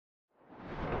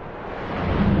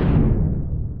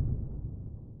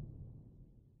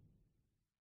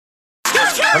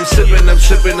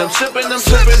sipping, I'm sipping, I'm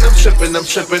sipping, I'm sipping, I'm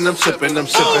sipping, I'm sipping, I'm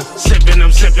sipping. Sipping,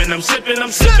 I'm sipping, I'm sipping,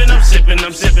 I'm sipping, I'm sipping,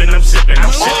 I'm sipping, I'm sipping,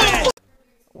 I'm sipping.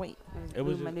 Wait, it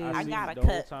was just, I got a the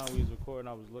cut. whole time we was recording,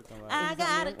 I was looking like I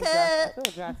got a cut.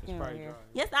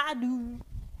 Yes, I do.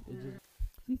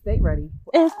 She stay ready.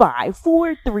 It's 5,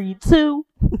 4, 3, 2.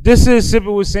 This is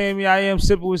Sippin' with Sammy. I am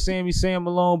Sippin' with Sammy. Sam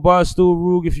Malone, Barstool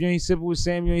Rug. If you ain't sipping with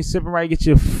Sammy, you ain't sipping right. Get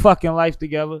your fucking life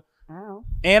together. Ow.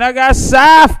 And I got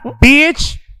Saf,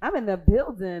 bitch. I'm in the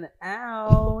building.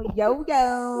 Ow. Yo,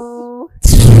 yo.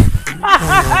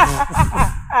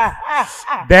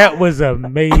 That was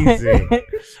amazing.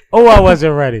 Oh, I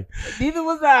wasn't ready. Neither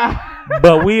was I.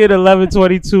 But we at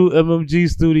 1122 MMG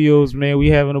Studios, man. We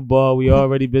having a ball. We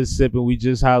already been sipping. We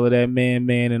just hollered at man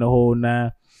and the whole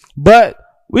nine. But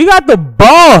we got the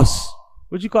boss.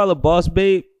 What you call a boss,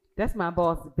 babe? That's my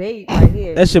boss, babe, right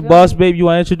here. That's your boss, babe. You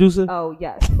want to introduce her? Oh,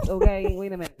 yes. Okay,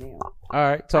 wait a minute now. All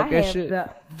right, talk that shit. I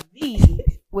have the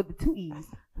with the 2 E's.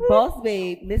 Boss,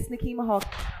 babe, Miss Nikema Hawk,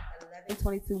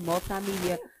 1122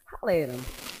 Multimedia. Holla at him.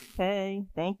 Hey,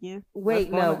 thank you.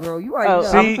 Wait, no, girl. You already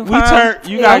know. See, we turned.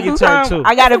 You gotta get turned too.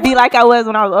 I gotta be like I was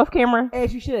when I was off camera.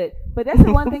 As you should. But that's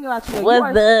the one thing about you.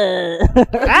 What's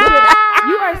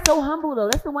You are so humble, though.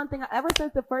 That's the one thing. Ever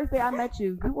since the first day I met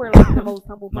you, you were like the most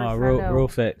humble person I know. Real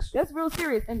facts. That's real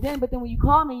serious. And then, but then when you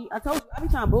call me, I told you I be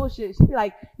trying to bullshit. She be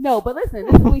like, "No, but listen,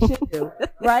 this is what we should do,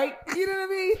 right?" You know what I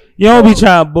mean? You don't be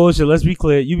trying to bullshit. Let's be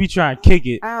clear. You be trying to kick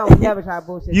it. I don't never try to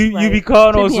bullshit. You be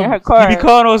calling on some. You be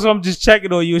calling on some just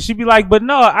checking on you. And she be like, "But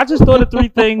no, I just thought of 3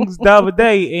 things the other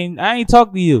day, and I ain't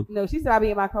talked to you." No, she said I be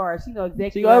in my car. She know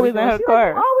exactly. She always in her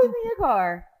car. Like, always in your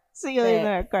car. See you in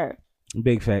her car.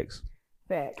 Big facts.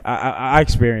 Facts. I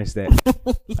experienced that.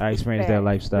 I experienced that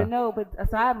lifestyle. But no,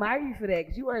 so I admire you for that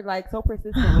because you are like so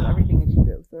persistent with everything that you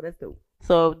do. So that's dope.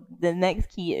 So the next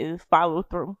key is follow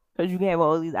through because you can have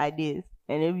all these ideas,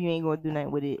 and if you ain't gonna do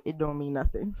nothing with it, it don't mean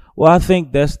nothing. Well, I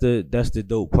think that's the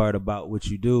dope part about what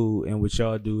you do and what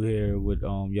y'all do here with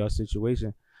your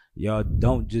situation. Y'all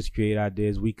don't just create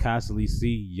ideas. We constantly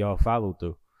see y'all follow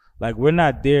through. Like, we're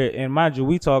not there, and mind you,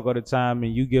 we talk all the time,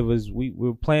 and you give us,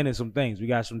 we're planning some things. We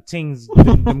got some things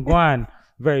them going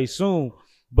very soon,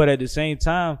 but at the same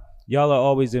time, y'all are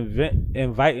always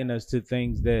inviting us to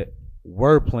things that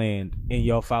were planned, and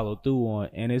y'all follow through on,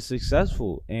 and it's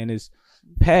successful, and it's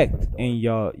packed, and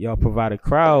y'all provide a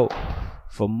crowd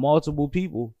for multiple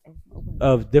people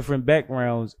of different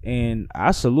backgrounds, and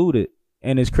I salute it,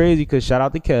 and it's crazy because shout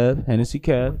out to Kev, Hennessy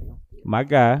Kev. My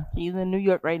guy. He's in New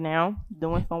York right now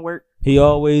doing some work. He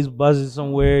always buzzing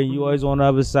somewhere and you always on the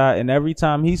other side. And every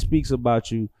time he speaks about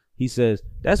you, he says,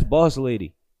 that's boss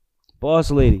lady.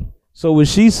 Boss lady. So what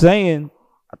she's saying,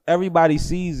 everybody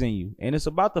sees in you. And it's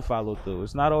about the follow through.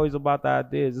 It's not always about the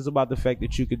ideas. It's about the fact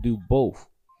that you could do both.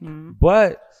 Mm-hmm.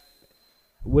 But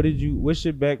what's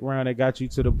your background that got you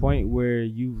to the point where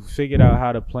you figured out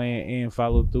how to plan and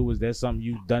follow through? Was that something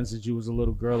you've done since you was a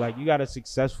little girl? Like, you got a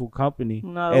successful company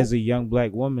as a young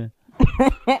black woman.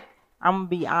 I'm gonna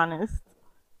be honest.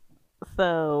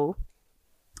 So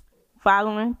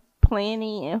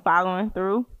planning and following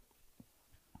through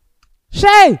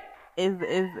Shay is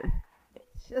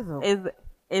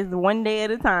one day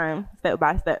at a time, step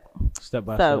by step. Step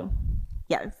by step.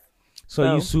 Yes.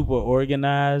 So you super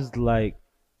organized, like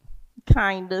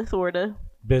kinda, sorta.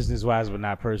 Business wise, but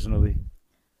not personally.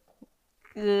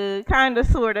 Kinda,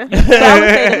 sorta. You're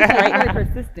very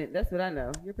persistent. That's what I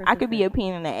know. You're persistent. I could be a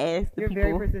pain in the ass to people.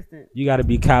 Very persistent. You got to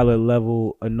be collar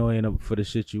level annoying for the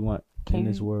shit you want in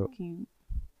this world. Can you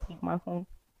take my phone?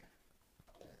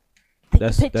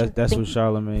 That's what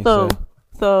Charlamagne said.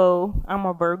 So I'm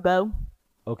a Virgo.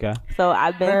 Okay. So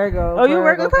I've been Virgo. Oh, you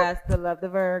Virgo? Guys to love the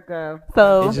Virgo.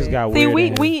 So it just got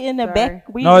weird. We in the back.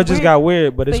 It just got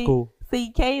weird, but it's cool.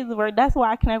 See, Kay is a Virgo. That's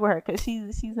why I connect with her because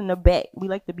she's in the back. We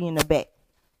like to be in the back,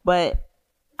 but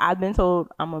I've been told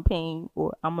I'm a pain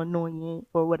or I'm annoying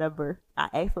or whatever. I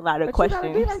ask a lot of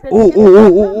questions.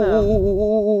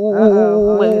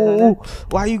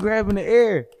 Why are you grabbing the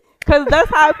air? Cause that's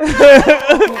how.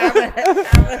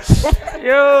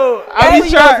 Yo, I'm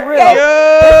trying.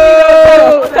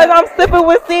 Yo, cause I'm sipping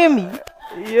with Sammy.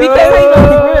 Yo, because ain't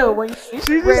no real when she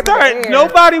just started.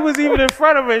 Nobody was even in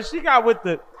front of her. She got with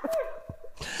the.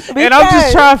 And I'm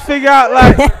just trying to figure out,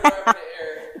 like,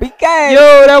 Because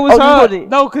Yo, that was you hard. hold it.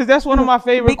 No, because that's one of my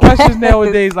favorite Because- questions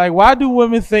nowadays. Like, why do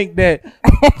women think that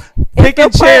picking the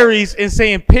part- cherries and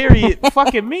saying period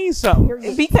fucking means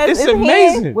something? because It's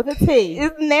amazing. Hand, With a T.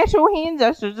 it's natural hand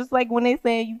gesture, just like when they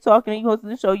saying you talking and you hosting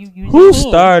the show, you use Who your hand.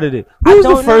 started it? I Who's the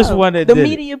don't first know. one that the did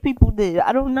media people did.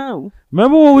 I don't know. it?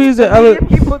 Remember when we was at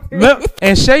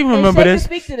and Shay remember Shay can this.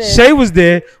 speak to this. Shay was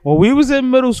there when we was in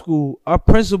middle school. Our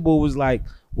principal was like,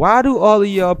 "Why do all of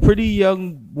y'all pretty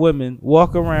young women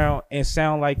walk around and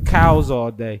sound like cows all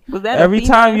day? Was that a Every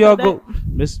female time y'all that go,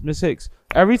 Miss Hicks.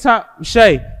 Every time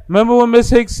Shay, remember when Miss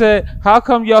Hicks said, "How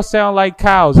come y'all sound like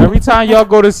cows? Every time y'all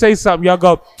go to say something, y'all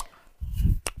go."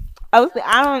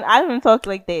 I don't talk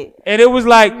like that. And it was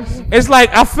like, it's like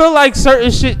I feel like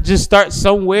certain shit just starts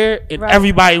somewhere and Right.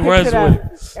 everybody Pick runs it with up.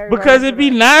 it Everybody because it'd be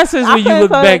pick it nonsense I when you couldn't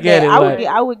look talk back like at that. it.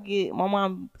 I Like, would get my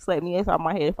mom slapped me inside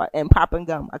my head and popping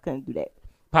gum. I couldn't do that.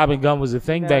 popping gum was a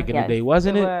thing back in Yes. the day,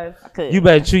 wasn't it? was. I couldn't. You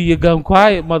better chew your gum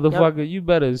quiet, motherfucker. You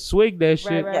better swig that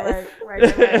shit.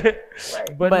 Right.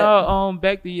 But no,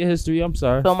 back to your history. I'm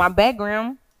sorry. So my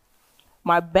background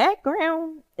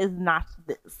is not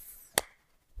this.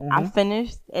 I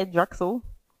finished at Drexel.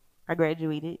 I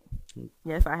graduated.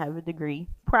 Yes, I have a degree.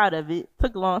 Proud of it.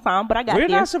 Took a long time, but I got We're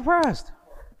there. not surprised.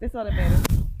 That's all that matters.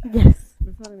 Yes.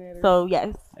 That's all that matters. So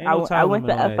yes, Ain't no I time went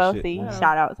to limit on that FLC. shit, man.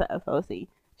 Shout out to FLC.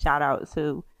 Shout out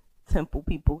to Temple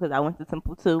people because I went to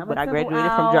Temple too, I'm but a I Temple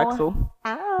graduated from owl. Drexel.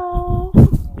 Ow.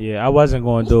 Yeah, I wasn't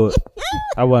going to do it.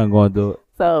 I wasn't going to do it.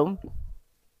 So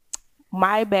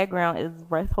my background is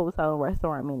hotel and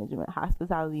restaurant management,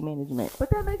 hospitality management. But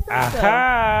that makes sense. though. But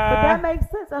Aha. that makes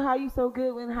sense of how you so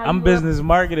good when how I'm you business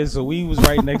marketing, so we was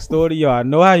right next door to y'all. I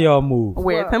know how y'all move.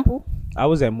 Where Well, Temple? I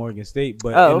was at Morgan State,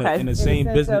 but Oh, in, the, okay. in the In the same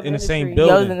sense business, of in the same industry.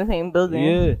 Y'all was building. in the same building.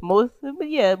 Yeah.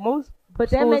 Most But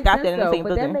that schools makes got sense that in the though. same But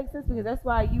building. that makes sense because that's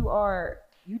why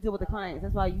you deal with the clients.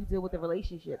 That's why you deal with the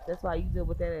relationships. That's why you deal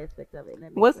with that aspect of it. And that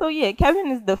makes Well, sense. so yeah, Kevin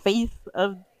is the face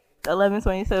of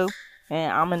 1122,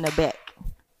 and I'm in the back.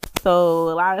 So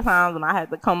a lot of times when I have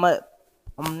to come up,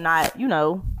 I'm not,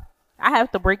 I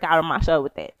have to break out of my shell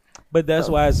with that. But that's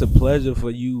why it's a pleasure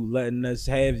for you letting us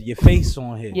have your face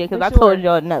on here. Yeah, because For I sure. told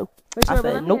y'all no. For I sure, said,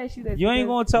 but let me nope. ask you this. You ain't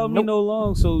because- gonna tell me no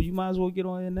long, so you might as well get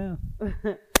on here now.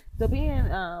 So being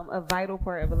a vital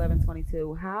part of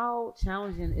 1122, how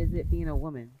challenging is it being a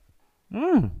woman?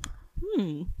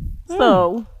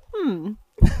 So,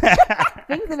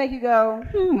 Things that make you go,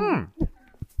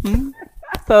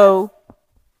 so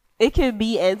it could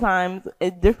be at times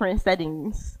at different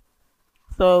settings.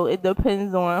 So it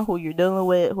depends on who you're dealing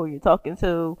with, who you're talking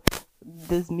to.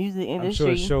 This music I'm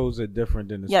industry. sure shows are different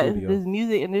than the Yes, studio. this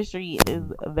music industry is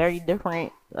very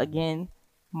different. Again,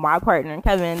 my partner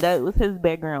Kevin, that was his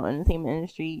background in the same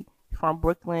industry from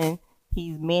Brooklyn.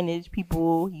 He's managed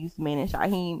people. He used to manage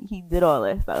Shaheem. He did all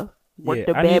that stuff. Worked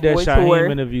the I need Bad that Boy Shaheem tour.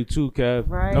 interview too, Kev.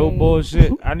 Right. No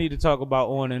bullshit. I need to talk about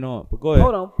on and on. But go ahead.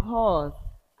 hold on, pause.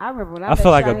 I remember when I I met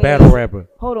feel like a Shaheem- battle rapper.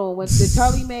 Hold on, when the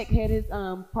Charlie Mack had his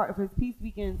part of his peace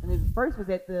weekends, and his first was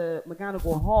at the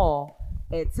McGonagall Hall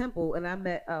at Temple, and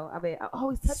I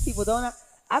always touch people, don't I?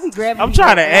 I be grabbing. I'm people,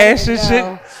 trying to and I ask didn't and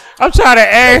know. shit. I'm trying to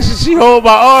ask and she hold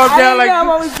my arm I down didn't know I'm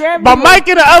always like grabbing my people. mic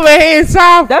in the other hand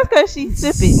side. That's because she's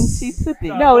sipping. She's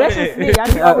sipping. No, that's just me.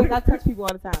 I touch people all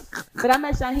the time. But I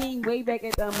met Shaheem way back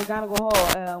at McGonagall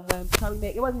Hall when Charlie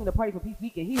Mack. It wasn't even a party for Peace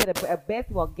Weekend. He had a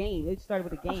basketball game. It started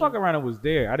with a I game. fuck around and was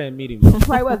there. I didn't meet him.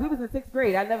 Probably was. We was in 6th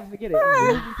grade. I never forget it. We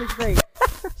was in 6th grade.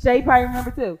 Shay probably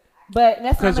remember too. But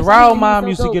that's when I 'Cause met Raul Shaheem. He mom was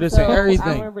used to dope. get us So in everything.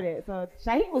 I remember that. So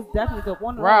Shaheem was definitely dope.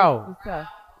 One of Raul. was tough.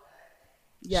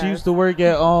 She used to work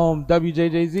at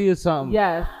WJJZ or something.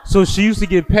 Yes. So she used to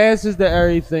get passes to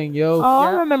everything, yo. Oh,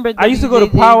 I remember. I used to go to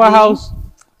WJJZ. Powerhouse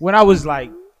when I was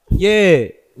like, yeah.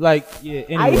 I used to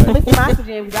Anyway, miss the Monster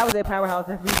Jam because I was at Powerhouse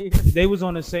every year. they was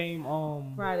on the same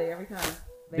Friday every time.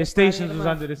 the stations was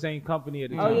under the same company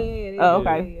at the Oh time. yeah. Oh,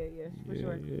 okay. Yeah, for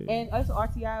sure. yeah. And also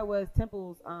RTI was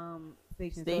Temple's station,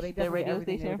 so they Station, the definitely radio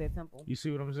everything station? was at Temple. You see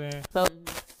what I'm saying? So,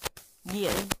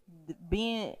 yeah,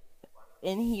 being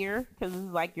in here because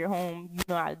it's like your home. You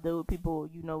know how to deal with people.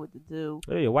 You know what to do.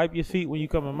 Hey, wipe your feet when you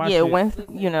come in my Yeah, shit. once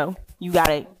you got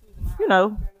it.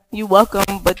 You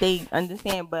welcome, but they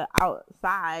understand. But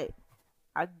outside,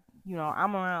 I'm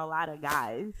around a lot of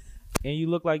guys. And you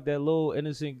look like that little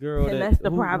innocent girl And that that's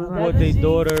the who problem. brought their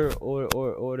daughter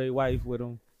or their wife with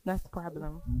them. That's the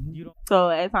problem. You don't. So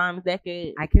at times that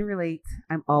could. I can relate.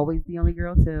 I'm always the only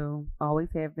girl too. Always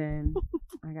have been.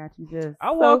 I got you, sis. I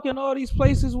walk in all these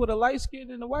places with a light skin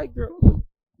and a white girl.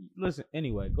 Listen,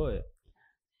 anyway, go ahead.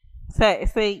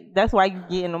 Say that's why you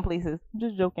get in them places. I'm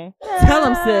just joking. Tell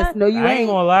him, sis. No, you I ain't ain't.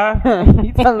 gonna lie.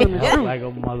 You telling him the Act truth. like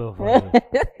a motherfucker.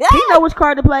 He know which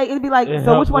card to play. It'd be like, It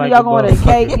so which helped one of like y'all a going to?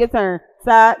 motherfucker. K, your turn.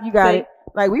 Side, you got Say- it.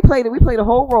 Like we played a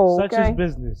whole role. Such okay? is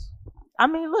business. I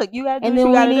mean, look, you gotta do And what then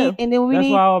you we gotta need, do. and then we That's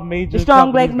need why all major the strong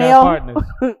companies black got male.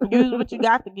 partners. Use what you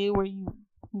got to get where you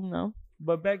know.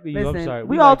 But back to you. Listen, I'm sorry.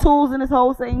 we all like- tools in this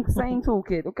whole same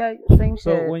toolkit. Okay, same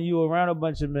So shit. when you around a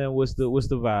bunch of men, what's the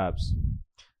vibes?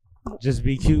 Just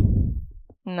be cute.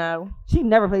 No. She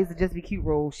never plays the just be cute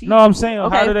role. She No, I'm saying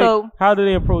Okay, how do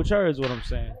they approach her is what I'm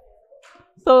saying.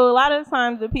 So a lot of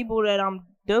times the people that I'm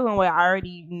dealing with, I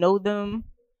already know them.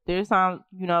 There's times,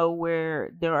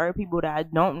 where there are people that I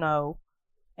don't know,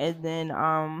 and then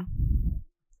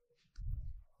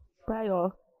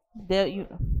they'll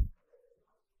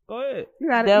Go ahead. you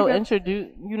got it. they'll you got it. introduce,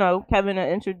 Kevin will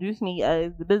introduce me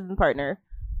as the business partner,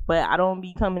 but I don't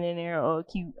be coming in there all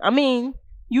cute. I mean,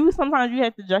 sometimes you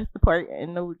have to dress the part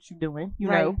and know what you're doing,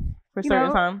 Right. for You certain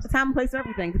know, times. the time and place for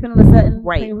everything, depending on the setting,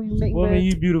 Right. depending who you meet Well, I with. mean,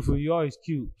 you beautiful. You always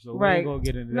cute. So we Right. ain't gonna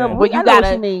get into No, that. But I you know what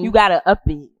gotta you mean. you gotta up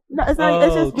it. No, it's not.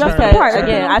 It's just Oh, dress turn the it- part. turn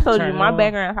Again, it- I told you turn it my on.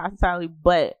 background is hospitality,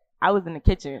 but I was in the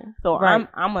kitchen, so Right.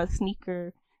 I'm a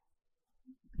sneaker,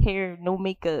 hair, no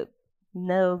makeup,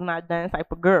 nails not done type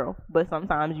of girl. But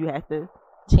sometimes you have to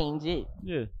change it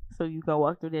Yeah, so you can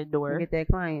walk through that to door. get that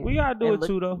client. we gotta do And it look-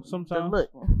 too though. The Sometimes look.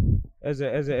 as a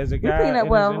We guy clean up in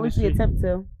well. this At least we industry. attempt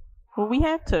to. Well, we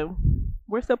have to.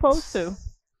 We're supposed to.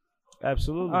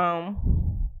 Absolutely.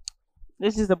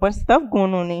 There's just a bunch of stuff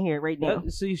going on in here right now.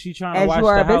 See, she trying to As watch you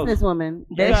are the a house. businesswoman.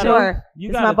 You That's gotta- sure. You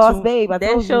It's gotta my boss tune- babe. I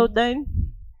That told show you. done.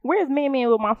 Where's Man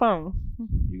with my phone?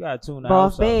 You gotta tune the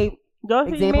Boss house up. babe. Go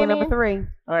see Example Man. number 3.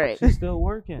 All right. She's still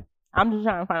working. I'm just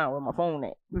trying to find out where my phone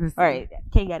at. All right.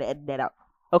 Kay got to edit that out.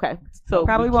 Okay. So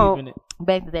Probably We won't. keeping it.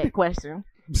 back to that question.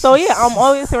 So yeah, I'm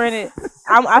always surrounded.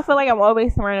 I feel like I'm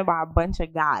always surrounded by a bunch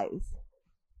of guys.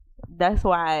 That's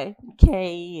why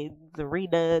Kay and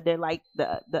Zarina, they're like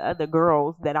the other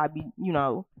girls that I be,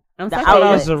 I'm the sorry. Shout out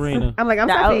outlets. Zarina. I'm like, I'm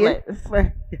the sorry. outlets.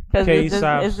 Because Kay, it's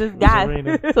South, just guys.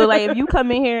 Zarina. So like if you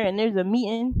come in here and there's a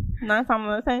meeting, 9 times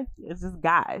out of 10, it's just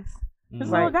guys. It's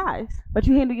Mhm. all guys. But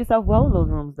you handle yourself well in those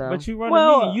rooms, though. But you run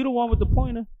Well- the meeting. You the one with the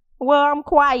pointer. Well, I'm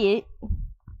quiet.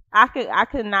 I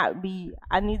could not be.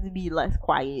 I need to be less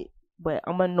quiet, but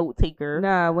I'm a note taker.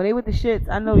 Nah, when they with the shits,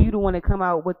 I know you the one to come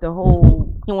out with the whole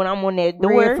And when I'm on that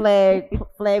door, red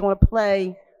flag on the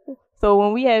play. so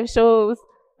when we have shows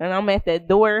and I'm at that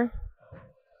door,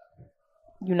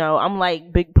 I'm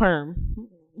like Big Perm,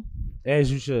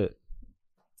 As you should.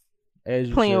 As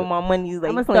you playing should. with my money, like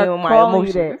I'ma playing start with my calling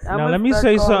you emotions. that. Now I'ma let me start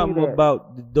say calling you something that.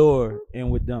 about the door and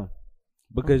with them,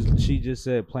 because she just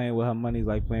said playing with her money is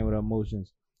like playing with her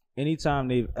emotions. Anytime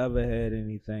they've ever had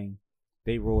anything,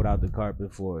 they rolled out the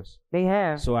carpet for us. They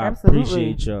have. So I Absolutely.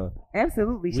 appreciate y'all.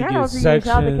 Absolutely. We Shout get out to you. Shout out to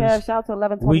sections. Kev. Shout out to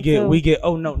 1122. We get.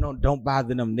 Oh no, don't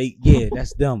bother them.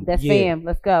 That's them. That's yeah. fam.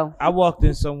 Let's go. I walked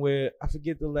in somewhere. I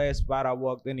forget the last spot I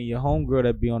walked in, and your homegirl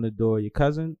that be on the door, your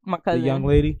cousin, My the cousin, young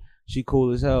lady. She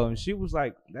cool as hell, and she was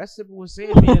like, "That Sippin was seeing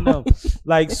me and them."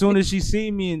 Like, soon as she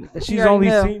seen me, and she's already only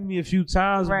know. seen me a few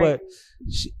times, Right. but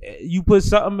you put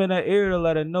something in her ear to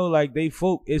let her know, like, they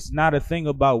folk. It's not a thing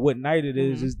about what night it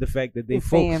is; Mhm. it's the fact that they It's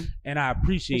folk, fam. and I For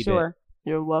appreciate sure.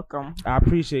 You're welcome. that. I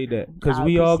appreciate that because I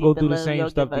we all go appreciate the through the love same y'all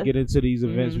stuff give to us. get into these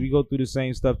events. Mhm. We go through the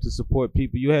same stuff to support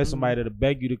people. You had Mhm. somebody that'll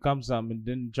beg you to come something and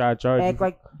then try to charge Act you.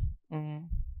 like. Mm,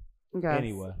 Yes.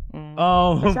 Anyway, mm.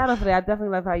 But shout out for that. I definitely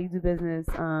love how you do business.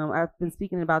 I've been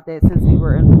speaking about that since we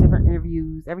were in different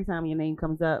interviews. Every time your name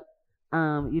comes up,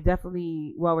 you're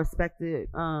definitely well respected,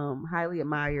 highly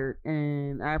admired,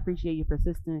 and I appreciate your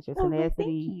persistence, your Oh, well, thank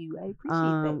tenacity. you. I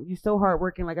appreciate that. You're so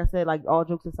hardworking. Like I said, like all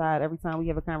jokes aside, every time we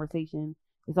have a conversation,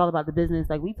 it's all about the business.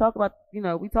 Like we talk about,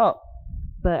 we talk,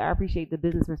 but I appreciate the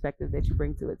business perspective that you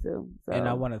bring to it too. So. and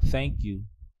I want to thank you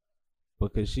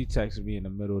because she texted me in the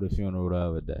middle of the funeral the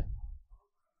other day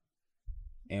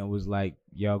and was like,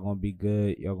 y'all gonna be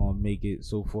good, y'all gonna make it,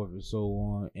 so forth and so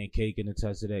on. And Kay can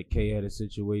attest to that. Kay had a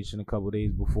situation a couple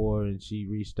days before and she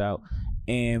reached out,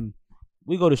 and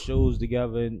we go to shows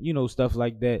together and stuff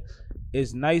like that.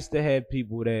 It's nice to have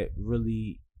people that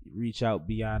really reach out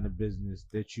beyond the business,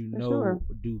 that For sure.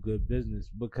 do good business,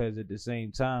 because at the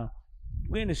same time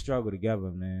we're in the struggle together,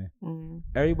 man. Mm.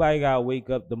 Everybody gotta wake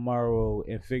up tomorrow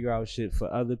and figure out shit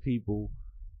for other people,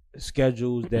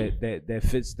 schedules that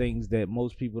fits things that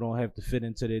most people don't have to fit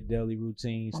into their daily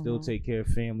routine, still Mhm. take care of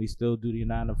family, still do your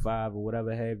 9 to 5 or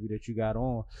whatever have you that you got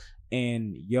on.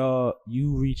 And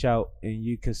you reach out and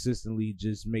you consistently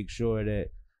just make sure that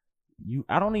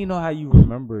I don't even know how you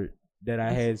remember that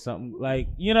I had something like,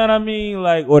 you know what I mean,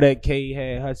 like, or that Kay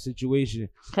had her situation.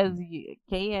 Cause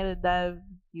Kay had a dive,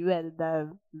 you had a dive,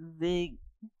 Zig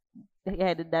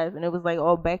had a dive, and it was like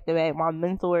all back to back. My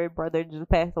mentor brother just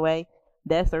passed away.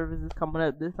 That service is coming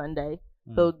up this Sunday.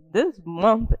 So this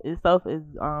month itself is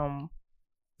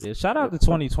yeah. Shout out to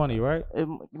 2020, right?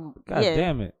 God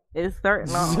damn it! It's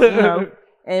starting off, you know.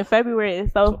 In February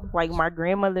itself, like my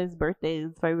grandmother's birthday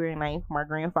is February 9th. My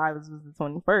grandfather's was the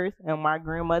 21st, and my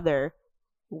grandmother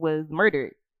was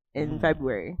murdered in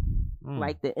February,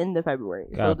 like the end of February.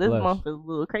 God so this bless. month is a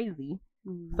little crazy.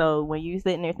 So when you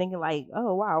sitting there thinking like,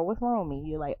 oh wow, what's wrong with me?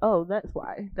 You're like, oh, that's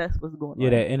why. That's what's going on.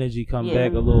 Yeah, that energy come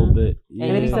back a little bit. Yeah.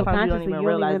 And maybe Sometimes subconsciously you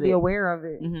don't even be aware of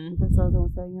it. That's what I was gonna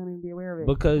say. You don't even be aware of it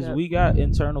because we got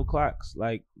internal clocks.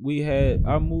 Like we had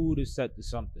our mood is set to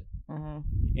something,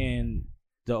 and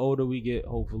the older we get,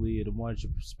 hopefully, the more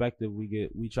perspective we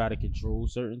get, we try to control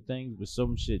certain things, but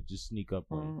some shit just sneak up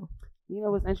on you. You know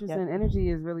what's interesting? Energy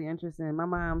is really interesting. My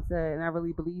mom said, and I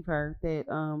really believe her, that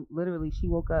literally she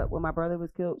woke up when my brother was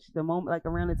killed. The moment, like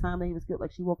around the time that he was killed,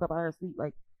 like she woke up out of her sleep,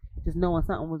 like just knowing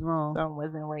something was wrong. Something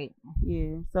wasn't right.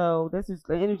 Yeah. So this is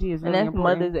the energy is really and that's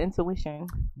important. mother's intuition.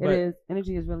 It is.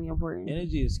 Energy is really important.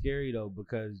 Energy is scary though,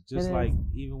 because just like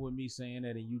even with me saying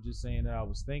that and you just saying that, I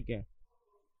was thinking,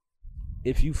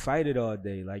 if you fight it all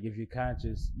day, like if you're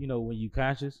conscious, you know, when you're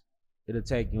conscious, it'll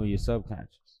attack you on your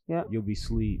subconscious. Yeah. You'll be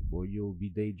asleep or you'll be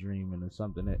daydreaming or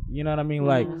something that, you know what I mean?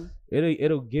 Like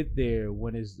it'll get there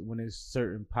when it's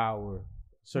certain power,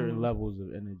 certain levels of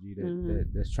energy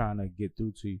that's trying to get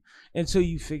through to you until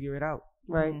you figure it out.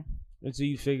 Right. Until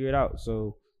you figure it out.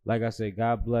 So like I said,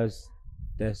 God bless.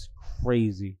 That's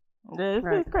crazy. This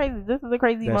is crazy. This is a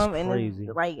crazy That's moment. crazy.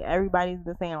 And like everybody's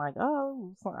been saying like,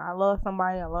 oh, I lost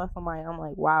somebody. I'm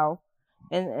like, wow.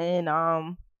 And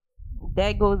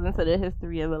that goes into the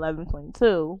history of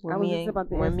 1122. When me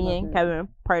and Kevin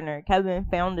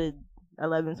founded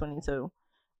 1122,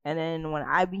 and then when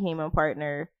I became a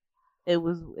partner, it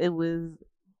was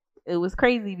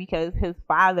crazy because his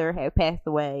father had passed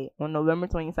away on November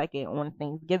 22nd on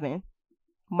Thanksgiving.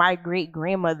 My great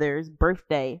grandmother's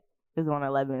birthday is on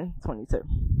 1122.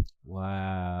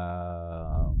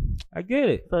 Wow, I get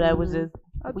it. So that was just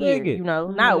weird, it. you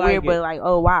know, not like weird, but like,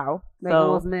 oh wow. Like so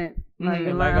almost meant like,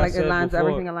 it lines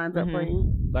everything aligns up for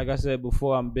you. Like I said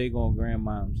before, I'm big on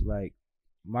grandmoms. Like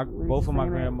both of my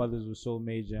grandmothers were so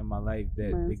major in my life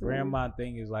that the grandma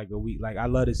thing is like a week. Like I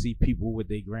love to see people with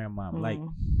their grandma. Like,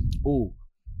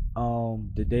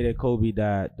 the day that Kobe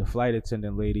died, the flight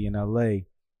attendant lady in LA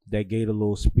that gave a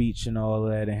little speech and all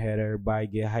that and had everybody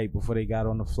get hyped before they got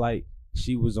on the flight.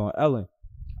 She was on Ellen.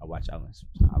 I watch Ellen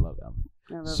sometimes. I love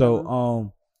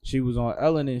Ellen. She was on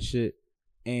Ellen and shit,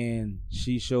 and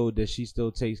she showed that she still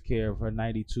takes care of her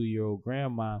 92-year-old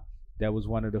grandma. That was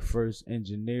one of the first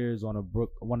engineers on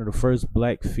one of the first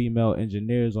black female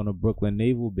engineers on a Brooklyn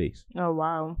Naval Base. Oh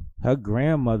wow! Her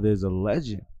grandmother is a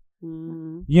legend.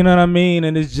 You know what I mean?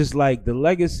 And it's just like the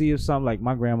legacy of something. Like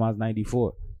my grandma's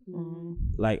 94.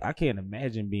 Like I can't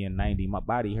imagine being 90. My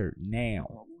body hurt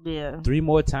now. Yeah. 3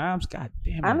 more times? God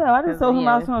damn it. I know. I just told him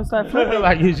I was going to start flipping.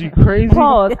 Like, is you crazy?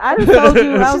 Pause. I just told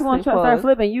you I was going to start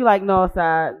flipping. You like, no,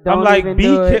 side. Don't I'm like, even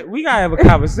do it. We got to have a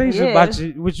conversation about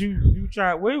what you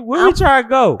try. Where we try to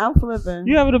go? I'm flipping.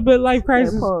 You having a midlife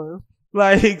crisis?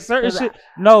 Like, certain shit.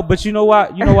 No, but you know why?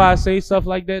 You know why I say stuff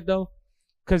like that, though?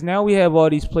 Because now we have all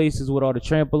these places with all the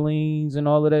trampolines and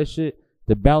all of that shit.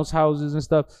 The bounce houses and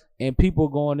stuff, and people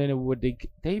going in and what they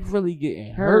really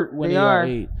getting hurt when they are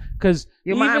 8. Because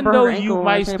even though you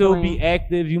might still be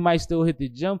active, you might still hit the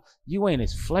gym, you ain't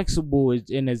as flexible as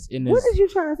in as. What did you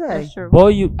trying to say?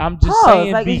 Boy, I'm just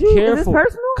saying, like, be careful.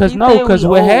 Because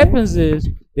what happens is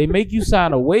they make you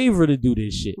sign a waiver to do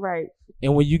this shit, right?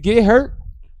 And when you get hurt,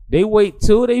 they wait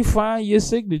till they find your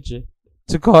signature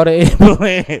to call the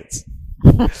ambulance.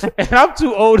 And I'm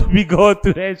too old to be going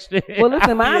through that shit. Well,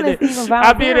 listen, mine is even voluntary.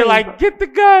 I be in there like, get the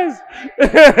guns.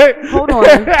 Hold on.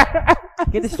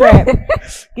 Get the strap.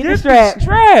 Get the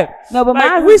strap. No, but like,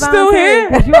 mine we is still here.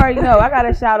 Because you already know. I got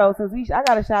a shout out I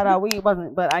got a shout out. We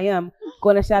wasn't, but I am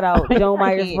going to shout out Joan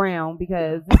Myers Brown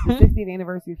because this is the 60th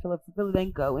anniversary of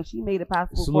Philadelphia, and she made it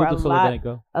possible for a lot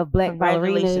of black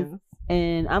ballerinas.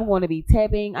 And I'm going to be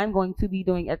tapping. I'm going to be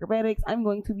doing acrobatics. I'm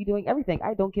going to be doing everything.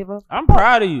 I don't give a. I'm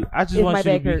proud of you. I just want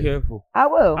you to be careful. I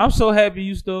will. I'm so happy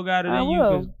you still got it in you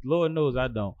because Lord knows I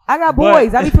don't. I got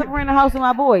boys. I be flipping around the house with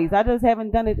my boys. I just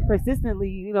haven't done it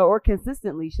persistently, or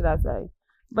consistently, should I say.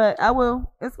 But I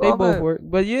will. It's all good. They both work.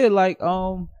 But yeah, like,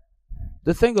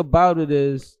 the thing about it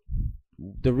is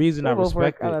the reason I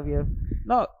respect it. I love you.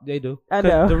 No, they do. I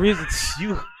know. The reason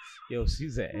Yo,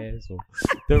 she's an asshole.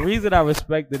 The reason I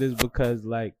respect it is because,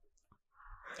 like,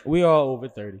 We all over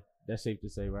 30. That's safe to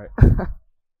say, right?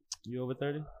 You over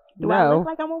 30? Do I look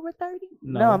like I'm over 30?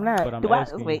 No, I'm not. But I'm Do I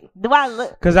asking. do I look?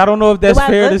 Because I don't know if that's do I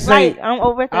fair to look say. like I'm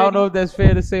over 30? I don't know if that's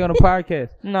fair to say on a podcast.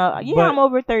 No, yeah, But I'm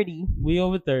over 30. We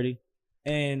over 30.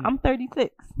 And I'm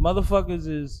 36. motherfuckers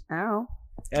is Ow.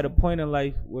 at a point in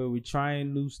life where we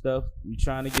trying new stuff. We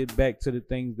trying to get back to the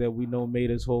things that we know made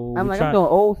us whole. I'm I'm doing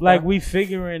old stuff. Like we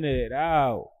figuring it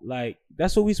out. Like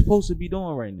that's what we supposed to be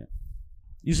doing right now.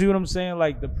 You see what I'm saying?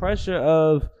 Like the pressure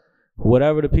of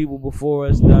whatever the people before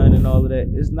us done and all of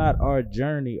that is not our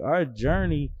journey. Our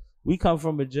journey, we come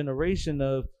from a generation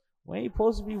of we ain't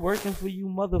supposed to be working for you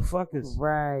motherfuckers.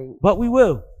 Right. But we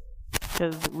will.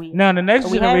 Now the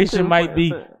next generation might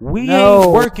be we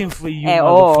ain't working for you at motherfuckers.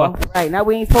 all. Right. Now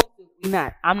we ain't supposed to. We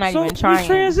not. I'm not So even trying. It's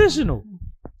transitional.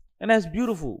 And that's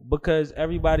beautiful because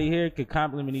everybody here could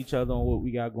compliment each other on what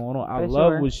we got going on. I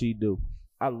love what she do.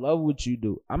 I love what you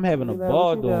do. I'm having a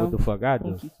ball doing what the fuck I do.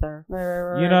 Thank you, sir.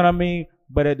 Right. You know what I mean?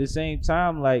 But at the same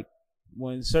time, like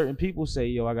when certain people say,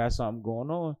 yo, I got something going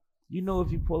on, you know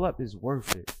if you pull up, it's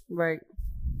worth it. Right.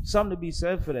 Something to be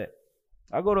said for that.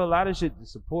 I go to a lot of shit to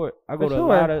support. I go to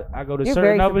You're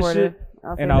certain other shit,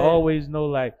 and I that. always know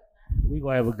like we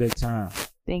gonna have a good time.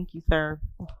 Thank you, sir.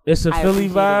 It's a I Philly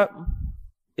appreciate vibe.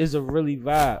 it. It's a really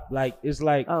vibe. Like it's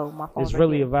like my phone. it's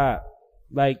really a vibe.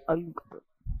 Like you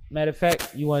matter of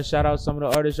fact, you want to shout out some of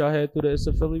the artists y'all had through the It's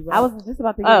a Philly vibe? I was just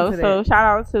about to get into so that.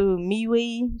 shout out to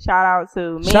MeWe. Shout out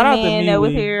to Man that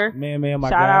was here. Man, my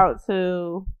shout guy. out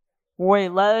to Roy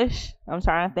Lush. I'm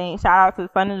trying to think. Shout out to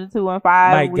Son of the 215.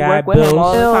 My We guy work with him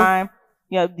all the Bills. time.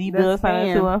 Yep, D Bill, Son of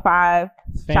the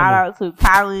 215. Shout out to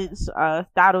College,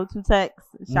 Stado 2 Tex.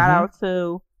 Shout out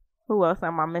to who else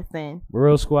am I missing?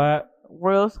 Real Squad.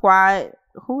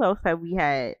 Who else have we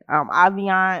had?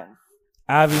 Aviance.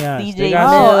 Aviance. DJ I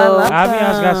love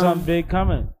Aviance got them. something big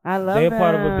coming. I love They're them.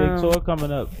 part of a big tour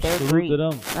coming up. They're Salute great. to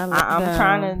them. I'm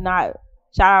trying to not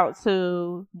shout out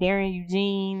to Darren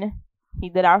Eugene. He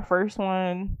did our first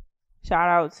one. Shout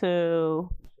out to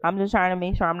I'm just trying to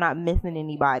make sure I'm not missing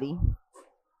anybody.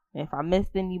 If I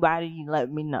missed anybody, you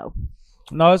let me know.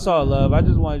 No, it's all love. I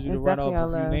just wanted you to It's run off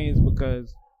definitely a few all names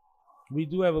because we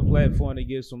do have a platform to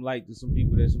give some light to some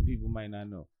people that some people might not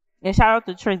know. And shout out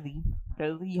to Trizzy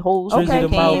because he holds. Trizzy the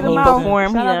Mouth he hosting. perform.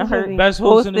 He Shout out done to hurt. Trizzy. Best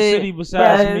host in the Hosted. city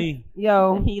besides Yes. me.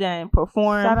 Yo. He done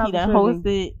performed. Shout out He to done Trizzy.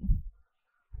 hosted.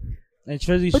 And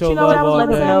Trizzy But show you know what I love was all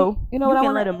gonna Let day. him say? know. You know what I can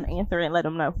wanna- let him answer it. Let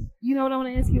him know. You know what I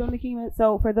want to ask you, Nikema?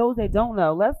 So for those that don't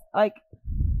know, let's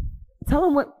tell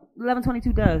them what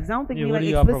 1122 does. I don't think Yeah, we what do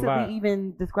y'all explicitly provide?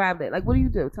 even described it. Like, what do you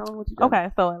do? Tell them what you do. Okay,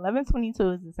 so 1122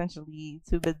 is essentially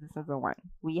two businesses in one.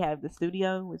 We have the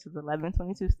studio, which is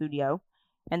 1122 Studio,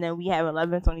 and then we have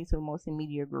 1122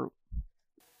 Multimedia Group.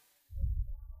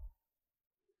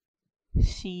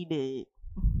 She did.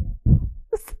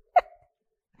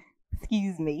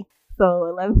 Excuse me.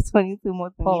 So 1122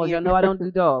 Multimedia Pause. Y'all know I don't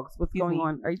do dogs. What's Excuse going me.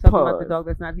 on? Are you talking about the Pause. dog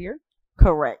that's not here?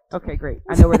 Correct. Okay, great.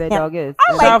 I know where that dog is.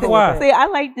 I like Southwide. this. See, I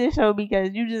like this show because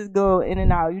you just go in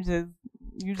and out. You just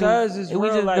Cause it's we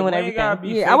real, just like, doing we ain't gotta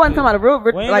everything. be Yeah, I wasn't talking about a real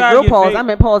We ain't gotta real get pause. fake. I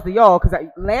meant pause to y'all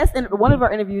because one of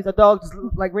our interviews, a dog just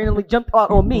like randomly jumped out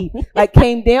on me, like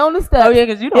came down the steps. Oh yeah,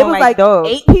 because you It don't was like like dogs.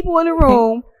 8 people in the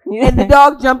room, and the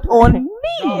dog jumped on me.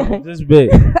 Dog was this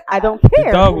big. I don't The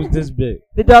care. dog was this big.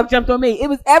 The dog jumped on me. It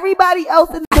was everybody else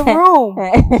in the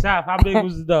room. South, how big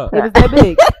was the dog? It was that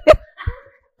big.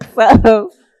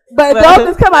 So But a dog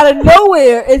just come out of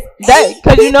nowhere. It's that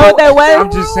because you know what that was.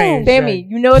 I'm just saying, Sammy,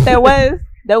 you know what that was?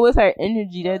 That was her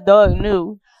energy. That dog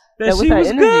knew. that she her was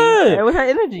energy. good. That was her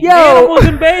energy. Yo. Animals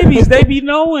and babies, they be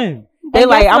knowing. They And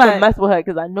like, guess I'm what? gonna mess with her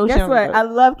because I know she Guess don't what? know. I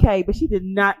love Kay, but she did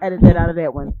not edit that out of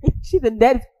that one. She did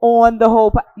that is on the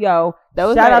whole. Yo, That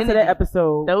was shout her out to energy. that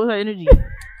episode. That was her energy.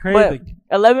 Crazy. But You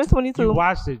 1122.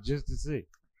 watched it just to see.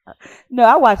 No,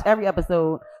 I watched every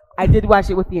episode. I did watch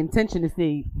it with the intention to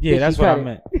see. Yeah, if that's she what I cut it.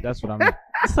 meant. That's what I meant.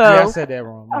 So Yeah, I said that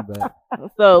wrong. My bad.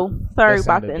 So sorry That about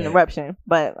sounded the bad. interruption,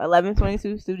 but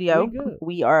 1122 Studio, We good.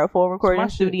 we are a full recording my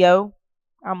shit. studio.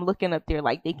 I'm looking up there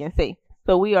like they can see.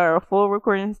 So we are a full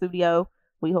recording studio.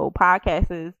 We hold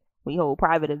podcasts. We hold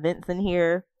private events in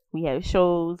here. We have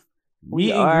shows.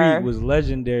 Meet and greet was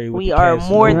legendary. With We the are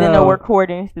Casanova. more than a Bro.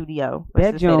 recording studio. Let's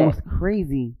That just say joint that. was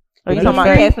crazy. Are you Let talking me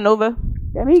about say- Casanova?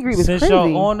 That meet and greet was Since crazy.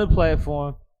 y'all on the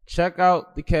platform, check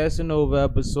out the Casanova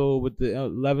episode with the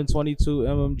 1122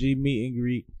 MMG meet and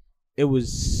greet. It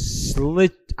was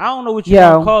slit. I don't know what you Yo,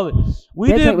 want to call it. We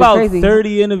that did joint was about crazy.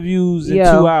 30 interviews in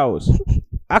Yo. 2 hours.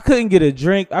 I couldn't get a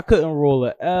drink. I couldn't roll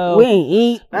a L. We ain't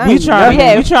eat. We trying to We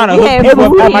had hook people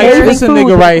food up. I'm like, here. this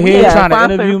nigga right here Yeah, trying to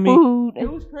sponsored interview me. food. It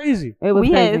was crazy. It was we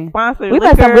crazy. had sponsored. We've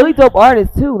had some really dope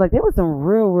artists too. Like there was some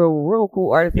real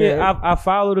cool artists. Yeah, here. I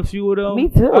followed a few of them. Me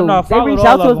too. I'm not They followed reached all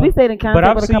out to of us. them, We stayed in contact but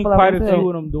I've with a seen couple of quite a them few too.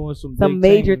 of them doing some Some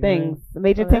big major things. things.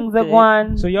 Major Oh, that's things are good.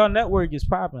 one. So y'all network is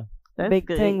popping. That's Big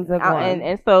good. things are going.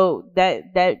 And so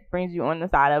that brings you on the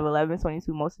side of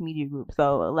 1122 Multimedia Group.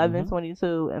 So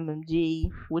 1122 MMG,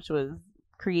 which was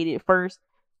created first.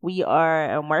 We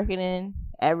are a marketing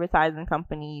advertising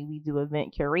company. We do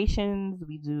event curations.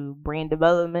 We do brand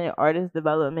development, artist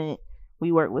development.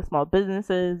 We work with small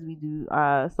businesses. We do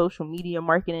social media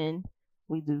marketing.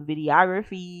 We do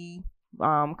videography,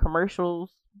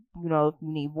 commercials. You know, if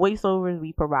you need voiceovers,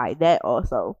 we provide that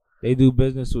also. They do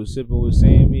business with Sippin with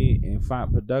Sammy and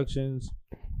Font Productions.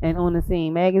 And On the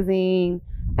Scene magazine.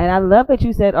 And I love that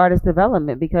you said artist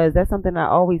development because that's something I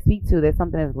always speak to. That's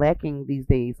something that's lacking these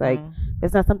days. Like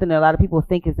it's not something that a lot of people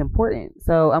think is important.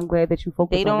 So I'm glad that you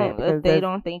focus They on that. don't. They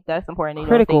don't think that's important. They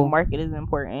critical. don't think market is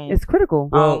important. It's critical.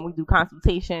 Well, We do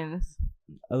consultations.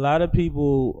 a lot of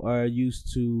people are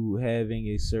used to having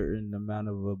a certain amount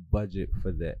of a budget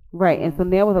for that. Right. And so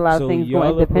now with a lot of So things y'all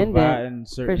going are independent. providing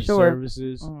certain for sure.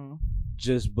 services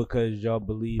just because y'all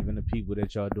believe in the people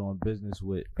that y'all doing business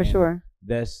with. For And sure.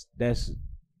 That's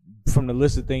from the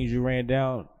list of things you ran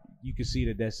down, you can see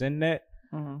that that's in that.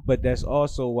 But that's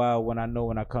also why when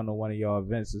I come to one of y'all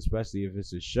events, especially if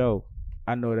it's a show,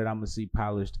 I know that I'm gonna see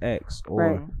polished acts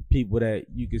or people that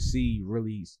you can see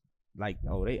really like,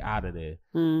 oh, they out of there.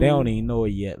 They don't even know it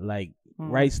yet. Like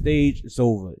right stage, it's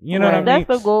over. You know what I mean? That's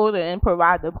the goal, and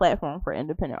provide the platform for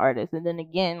independent artists. And then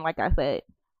again, like I said,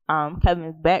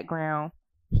 Kevin's background,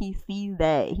 he sees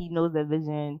that, he knows the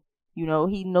vision. You know,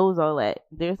 he knows all that.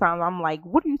 There's times I'm like,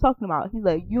 what are you talking about? He's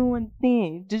like, you don't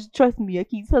understand. Just trust me. I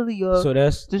keep telling you. So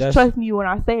that's trust me when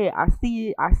I say it. I see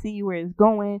it. I see where it's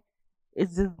going.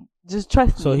 It's just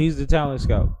trust me. So he's the talent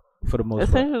scout for the most part.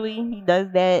 Essentially, he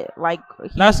does that. Like,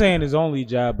 not saying his only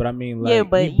job, but I mean, like, yeah,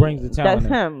 but he brings the talent.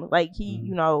 That's him. Like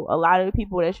you know, a lot of the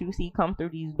people that you see come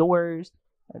through these doors,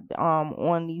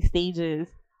 on these stages,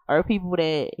 are people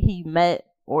that he met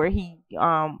or he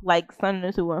like Sun in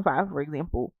the 215, for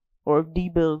example. Or D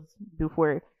Bills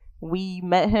before. We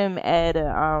met him at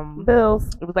Bills.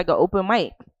 It was like an open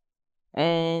mic,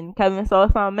 and Kevin saw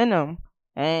something in him,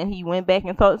 and he went back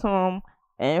and talked to him.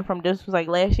 And from this was like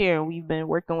last year, and we've been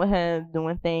working with him,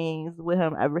 doing things with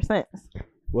him ever since.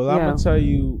 Well, I'm gonna tell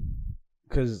you,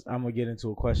 because I'm gonna get into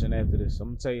a question after this. I'm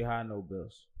gonna tell you how I know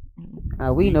Bills.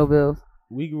 We know Bills.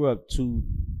 We grew up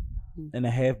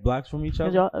 2.5 blocks from each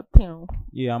other. Y'all uptown.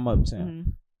 Yeah, I'm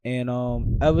uptown.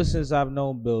 And ever since I've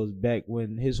known Bills, back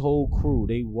when his whole crew,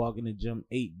 they walk in the gym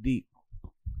 8 deep,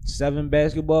 7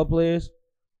 basketball players,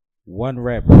 1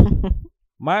 rapper.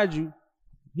 Mind you,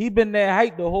 he been that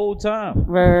height the whole time.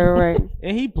 Right.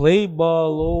 And he played ball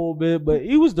a little bit, but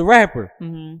he was the rapper.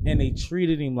 And they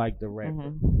treated him like the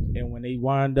rapper. And when they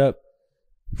wound up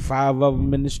 5 of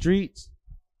them in the streets,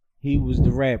 he was the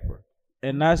rapper.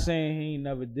 And not saying he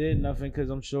never did nothing,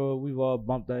 because I'm sure we've all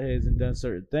bumped our heads and done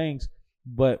certain things.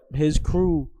 But his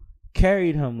crew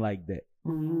carried him like that.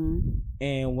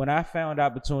 And when I found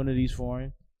opportunities for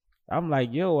him, I'm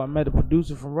like, yo, I met a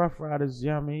producer from Rough Riders.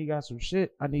 Yeah, I mean, he got some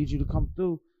shit. I need you to come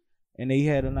through. And they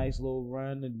had a nice little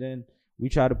run. And then we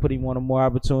tried to put him on more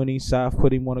opportunities. South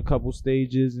put him on a couple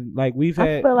stages. And like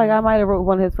I feel like I might have wrote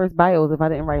one of his first bios if I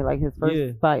didn't write like his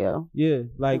first bio. Yeah,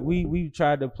 like we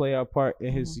tried to play our part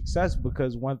in his success,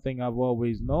 because one thing I've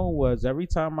always known was every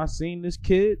time I seen this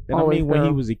kid, and I mean when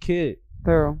he was a kid,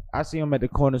 I see him at the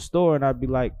corner store and I'd be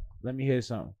like, let me hear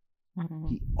something.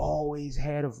 He always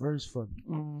had a verse for me.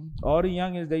 All the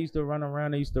youngins, they used to run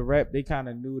around, they used to rap. They kind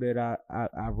of knew that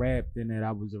I rapped and that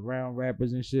I was around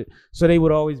rappers and shit. So they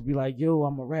would always be like, yo,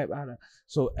 I'm a rap.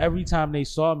 So every time they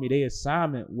saw me, their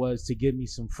assignment was to give me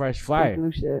some fresh fire.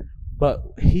 New shit. But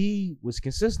he was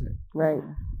consistent. Right.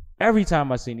 Every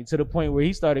time I seen him, to the point where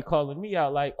he started calling me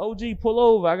out like, OG, pull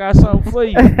over. I got something for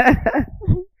you.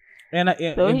 And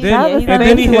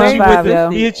then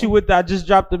he hit you with I just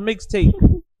dropped the mixtape.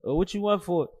 What you want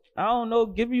for it? I don't know.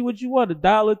 Give me what you want. $1,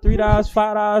 $3,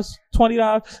 $5,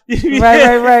 $20.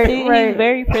 Right. He's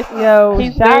very persistent. Yo,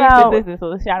 he's shout very out. persistent.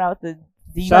 So shout out to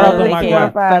D. Shout out to my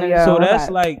guy. Yo, so that's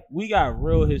like, we got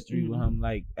real history with him.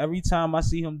 Like every time I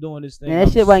see him doing this thing,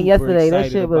 that shit went yesterday.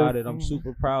 That shit was. I'm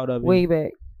super proud of it. Way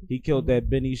back. He killed that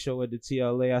Benny show at the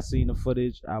TLA. I seen the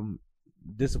footage. I'm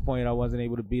disappointed I wasn't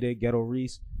able to be there. Ghetto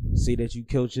Reese, see that you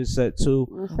killed your set too.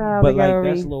 But like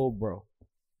that's little bro.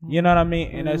 You know what I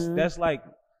mean? And that's like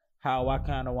how I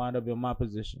kind of wound up in my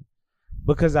position,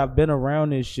 because I've been around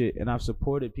this shit and I've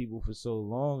supported people for so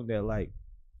long that like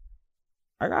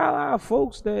I got a lot of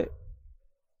folks that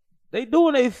they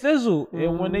doing a fizzle,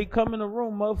 and when they come in the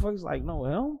room, motherfuckers like, no,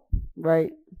 him,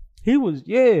 Right. he was,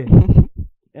 yeah.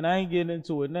 And I ain't getting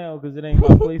into it now because it ain't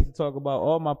my place to talk about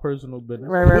all my personal business.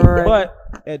 Right. But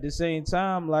at the same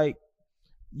time, like,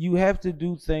 you have to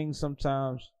do things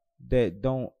sometimes that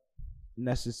don't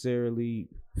necessarily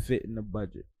fit in the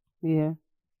budget. Yeah.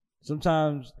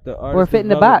 Sometimes the artist or fit in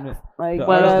the box. Like the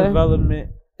artist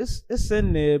development, it's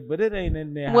in there, but it ain't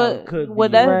in there how it could be. Well,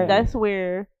 that's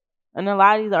where, and a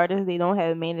lot of these artists, they don't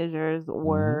have managers,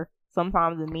 or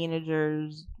sometimes the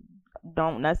managers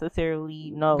don't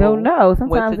necessarily know. Don't know. what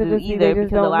Sometimes to do just, either,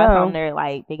 because a lot of times they're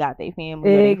like, they got their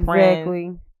family, or their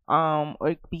friends,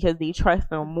 or because they trust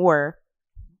them more.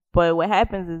 But what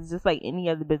happens is, just like any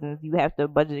other business, you have to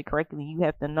budget it correctly. You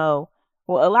have to know.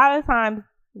 Well, a lot of times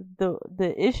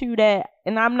the issue that,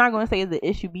 and I'm not going to say is the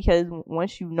issue, because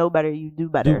once you know better, you do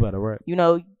better. Right. You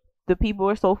know, the people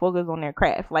are so focused on their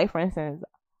craft. Like, for instance,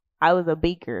 I was a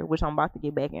baker, which I'm about to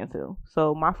get back into.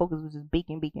 So my focus was just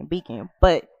baking.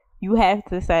 But you have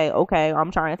to say, okay,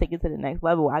 I'm trying to take it to the next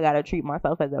level. I got to treat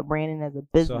myself as a brand and as a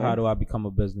business. So how do I become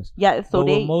a business? Yeah. So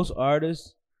with most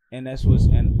artists, and that's what's,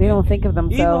 and they don't think of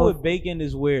themselves. Even with baking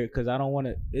is weird, because I don't want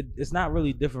to. It's not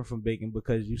really different from baking,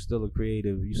 because you're still a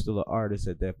creative, you're still an artist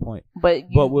at that point. But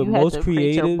with most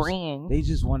creatives, they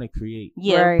just want to create.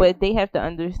 Yeah, right. But they have to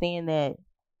understand that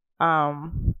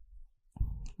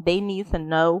they need to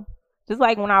know. Just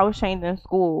like when I was trained in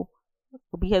school,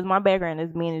 because my background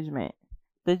is management.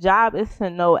 The job is to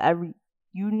know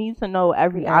you need to know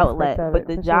every outlet. But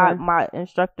the job, my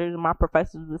instructors, my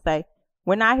professors would say,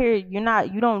 we're not here.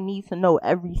 You don't need to know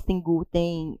every single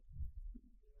thing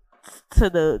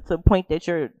to the point that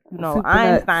you're,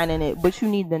 Einstein in it, but you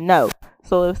need to know.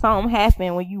 So if something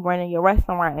happened when you running your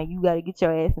restaurant and you got to get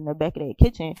your ass in the back of that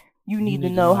kitchen, you need to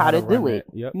know how to do it.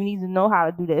 Yep. You need to know how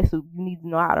to do that soup. You need to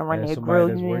know how to run that grill.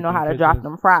 You need to know how to drop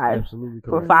them fries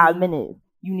for 5 minutes.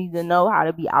 You need to know how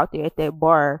to be out there at that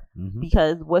bar,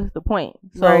 because what's the point?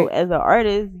 So as an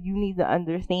artist, you need to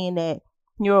understand that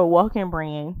you're a walking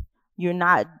brand.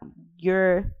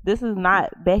 This is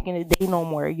not back in the day no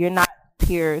more. You're not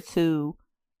here to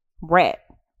rap.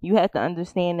 You have to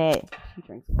understand that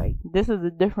this is a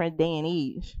different day and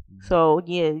age. So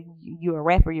yeah, you're a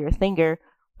rapper, you're a singer,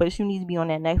 but you need to be on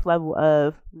that next level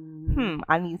of,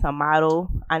 I need to model.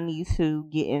 I need to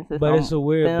get into. But it's a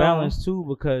weird balance too,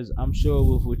 because I'm sure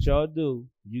with what y'all do,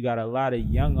 you got a lot of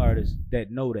young artists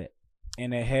that know that.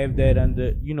 And they have that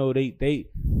under, they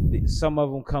some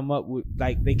of them come up with,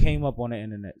 like, they came up on the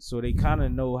internet, so they kind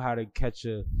of know how to catch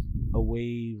a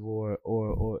wave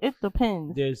or. It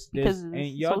depends. There's and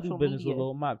y'all do business with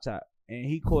Lil Mop Top, and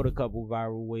he caught a couple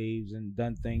viral waves and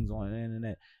done things on the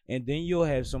internet. And then you'll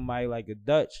have somebody like a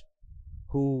Dutch,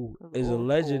 who is a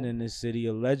legend in this city,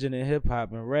 a legend in hip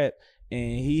hop and rap,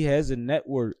 and he has a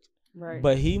network,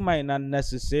 but he might not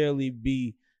necessarily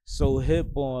be so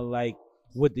hip on like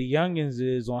what the youngins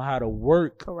is on how to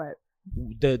work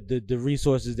the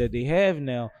resources that they have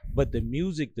now. But the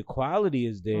music, the quality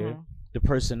is there, the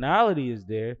personality is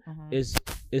there.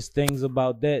 It's things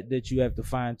about that you have to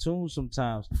fine tune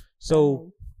sometimes.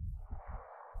 So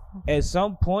at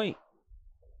some point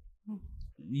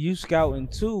you scouting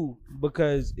too,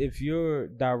 because if you're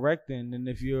directing and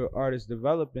if you're artist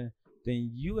developing,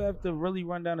 then you have to really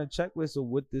run down a checklist of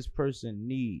what this person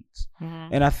needs.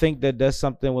 And I think that's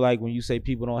something like when you say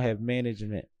people don't have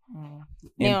management.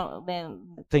 Now,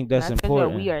 then I think that's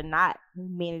important. We are not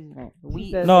management.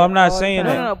 I'm not saying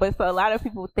that. No. But so a lot of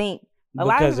people think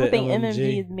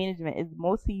MMG is management. It's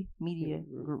multimedia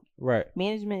group. Right.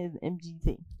 Management is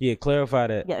MGT. Yeah, clarify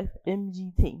that. Yes,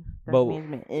 MGT. That's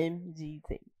management.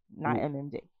 MGT, not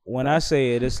MMG. When I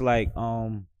say it, it's like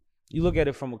you look at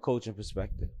it from a coaching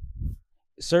perspective.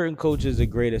 Certain coaches are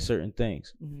great at certain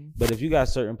things, but if you got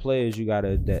certain players, you gotta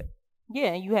adapt.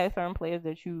 Yeah, and you have certain players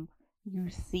that you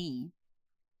see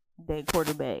that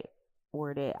quarterback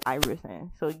or that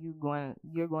Iverson, so you're going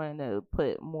to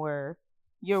put more.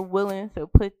 You're willing to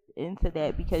put into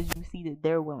that because you see that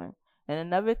they're willing. And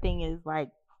another thing is, like,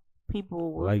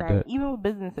 people will say, even with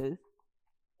businesses,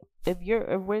 if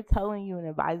we're telling you and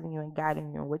advising you and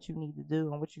guiding you on what you need to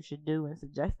do and what you should do and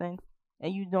suggesting,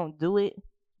 and you don't do it,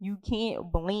 you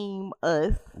can't blame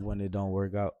us when it don't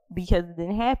work out, because it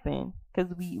didn't happen.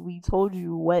 Because we told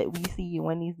you what we see and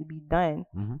what needs to be done.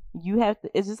 You have to.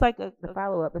 It's just like the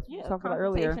follow up. As you talked about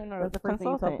earlier, or the first thing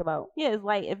you talked about. Yeah, it's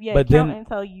like if your accountant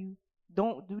tell you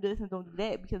don't do this and don't do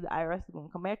that because the IRS is gonna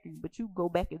come after you, but you go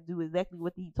back and do exactly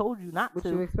what he told you not to. What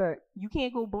you expect? You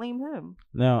can't go blame him.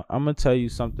 Now I'm gonna tell you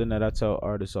something that I tell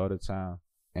artists all the time,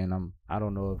 and I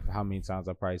don't know how many times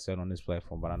I probably said on this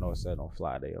platform, but I know I said on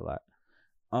Friday a lot.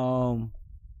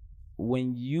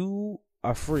 when you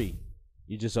are free,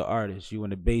 you're just an artist. You in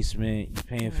the basement, you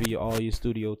paying for all your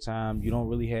studio time. You don't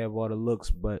really have all the looks,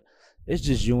 but it's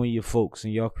just you and your folks,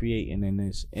 and y'all creating in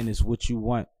this, and it's what you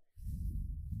want.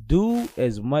 Do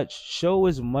as much, show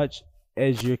as much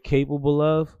as you're capable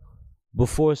of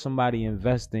before somebody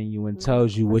invests in you and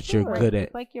tells you what you're good at.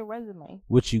 It's like your resume.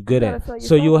 What you good at.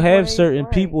 So you'll have certain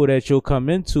people that you'll come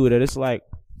into that it's like,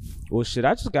 well, shit,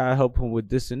 I just gotta help him with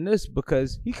this and this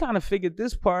because he kind of figured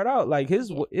this part out. Like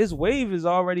his wave is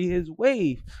already his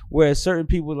wave. Whereas certain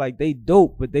people like they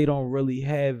dope, but they don't really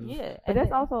have. Yeah, but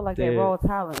that's also like that raw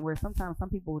talent where sometimes some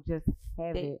people just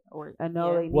have it or I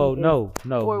know they need well, it. no.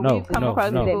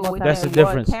 That's the raw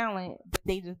difference. Talent, but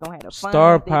they just don't have the fun.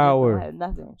 Star They power, just don't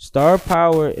have nothing. Star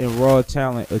power, and raw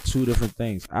talent are two different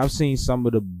things. I've seen some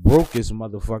of the brokest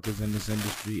motherfuckers in this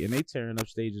industry, and they tearing up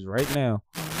stages right now.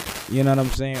 You know what I'm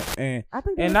saying? And I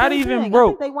think and not even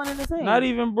broke. I think they one and the same. Not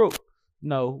even broke.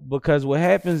 No, because what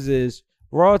happens is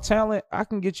raw talent. I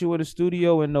can get you in the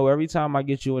studio and know every time I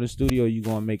get you in the studio, you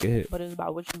gonna make a hit. But it's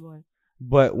about what you want.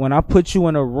 But when I put you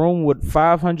in a room with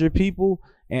 500 people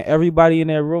and everybody in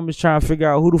that room is trying to figure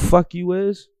out who the fuck you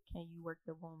is, can you work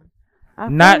the room?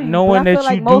 Not knowing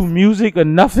that you do music or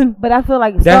nothing. But I feel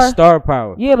like that's star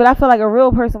power. Yeah, but I feel like a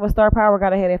real person with star power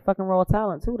gotta have that fucking raw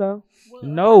talent too, though.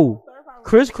 No.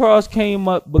 Criss Cross came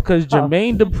up because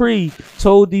Jermaine Dupri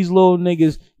told these little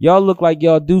niggas, y'all look like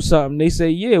y'all do something. They say,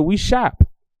 yeah, we shop.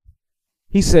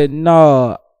 He said,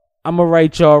 nah, I'ma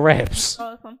write y'all raps.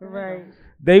 Right.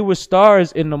 They were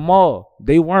stars in the mall.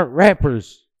 They weren't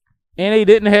rappers. And they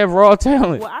didn't have raw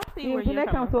talent. Well, I see where you're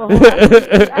coming from.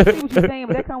 I see what you're saying,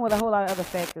 but that comes with a whole lot of other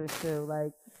factors too.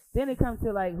 Like, then it comes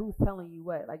to like who's telling you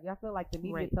what. Like, I feel like the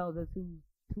media tells us who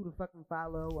to fucking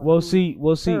follow. We'll see.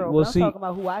 I'm talking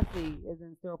about who I see as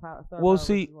in star power.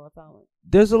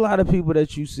 There's a lot of people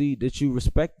that you see that you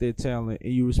respect their talent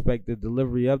and you respect the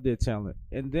delivery of their talent.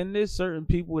 And then there's certain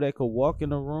people that could walk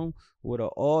in a room with an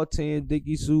all tan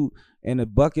Dickie suit and a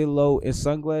bucket low and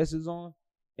sunglasses on,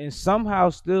 and somehow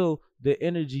still the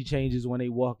energy changes when they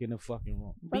walk in the fucking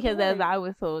room. Because as I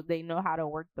was told, they know how to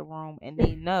work the room, and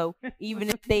they know even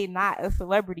if they not a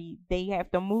celebrity, they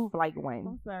have to move like one.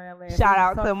 I'm sorry, I laughed. Shout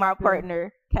out to my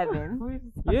partner, Kevin.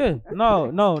 Yeah,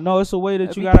 no, it's a way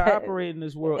that you gotta operate in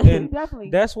this world, and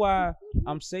that's why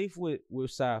I'm safe with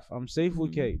Saf. I'm safe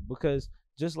with Kate because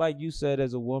just like you said,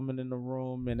 as a woman in the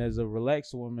room and as a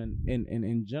relaxed woman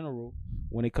in general,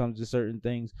 when it comes to certain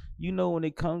things, you know when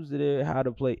it comes to there how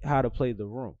to play the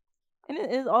room. And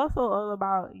it is also all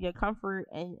about your comfort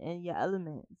and your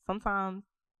element. Sometimes,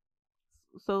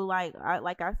 so like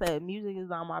I said, music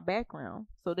is on my background.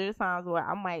 So there's times where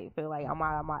I might feel like I'm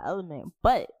out of my element.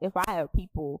 But if I have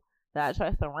people that I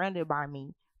trust surrounded by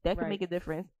me, that can make a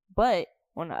difference. But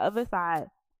on the other side,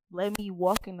 let me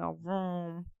walk in a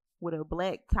room with a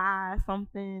black tie,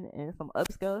 something, and some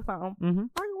upscale something.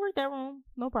 I can work that room,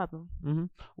 no problem.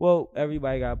 Well,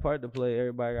 everybody got a part to play.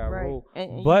 Everybody got a role,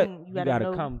 and but you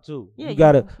gotta come too. Yeah, you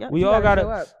gotta. We all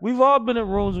gotta. We've all been in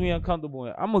rooms we uncomfortable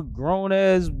in. I'm a grown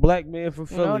ass black man from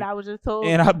Philly. You know what I was just told?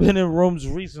 And I've been in rooms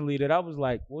recently that I was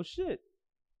like, well, shit,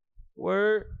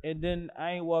 word, and then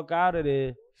I ain't walk out of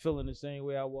there feeling the same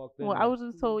way I walked in. Well, I was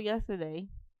just told yesterday,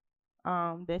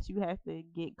 that you have to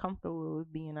get comfortable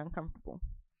with being uncomfortable.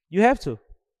 You have to.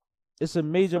 It's a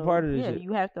major part of this shit.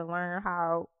 You have to learn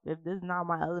how, if this is not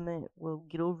my element, we'll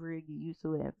get over it, get used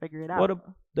to it, and figure it out.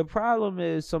 Well, the problem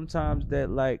is sometimes that,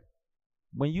 like,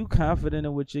 when you confident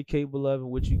in what you're capable of and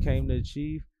what you came to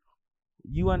achieve,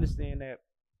 you understand that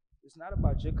it's not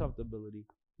about your comfortability.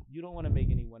 You don't want to make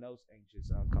anyone else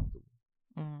anxious or uncomfortable.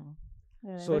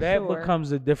 Yeah, so that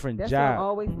becomes a different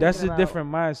job. That's a different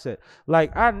mindset.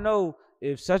 Like, I know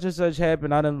if such and such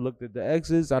happened, I done looked at the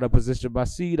X's, I done positioned my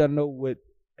seat, I know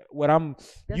what I'm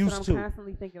used to.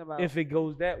 Constantly thinking about. If it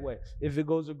goes that way. If it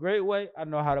goes a great way, I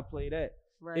know how to play that.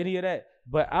 Any of that.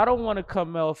 But I don't want to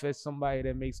come off as somebody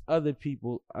that makes other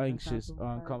people anxious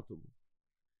or uncomfortable.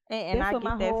 And I get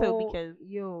that too because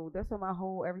that's what my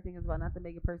whole everything is about. Not to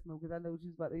make it personal because I know what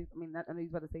you was about. I know you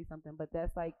was about to say something, but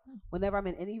that's like whenever I'm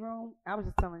in any room, I was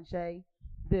just telling Shay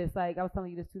this. Like I was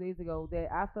telling you this 2 days ago that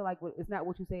I feel like it's not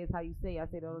what you say, it's how you say. I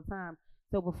say it all the time.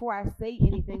 So before I say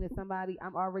anything to somebody,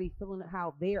 I'm already feeling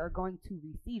how they are going to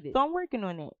receive it. So I'm working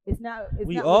on it. It's not.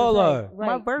 We all are. Right.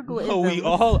 My Virgo is. We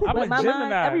all. I'm a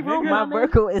Gemini. Every room my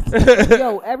Virgo is.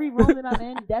 Every room that I'm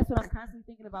in, that's what I'm constantly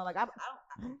thinking about. Like I'm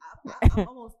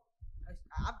almost.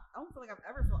 I don't feel like I've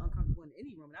ever felt uncomfortable in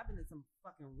any room, and I've been in some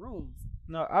fucking rooms.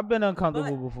 No, I've been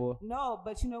uncomfortable But- before. No,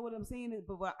 but you know what I'm saying is,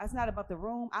 it's not about the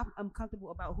room. I'm comfortable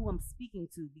about who I'm speaking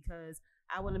to because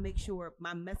I want to make sure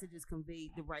my message is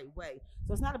conveyed the right way.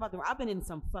 So it's not about the room. I've been in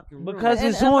some fucking room. Because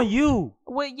it's And- on you.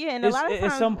 Well, yeah, and a lot of At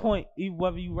times, some point,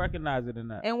 whether you recognize it or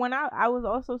not. and when I was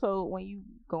also, so when you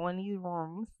go in these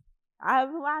rooms, I have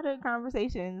a lot of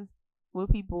conversations with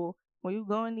people. When you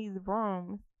go in these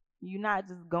rooms, you're not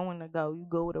just going to go. You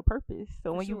go with a purpose.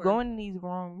 So when you sure. go in these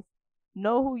rooms,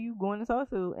 know who you going to talk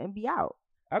to and be out.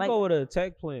 I Like- go with a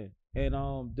tech plan, and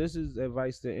this is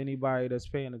advice to anybody that's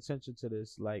paying attention to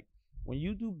this. Like when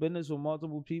you do business with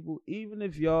multiple people, even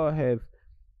if y'all have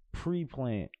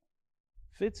pre-planned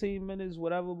 15 minutes,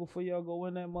 whatever, before y'all go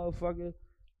in that motherfucker,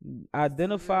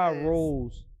 identify Yes.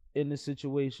 roles in the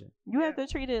situation. You have to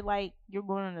treat it like you're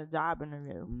going on a job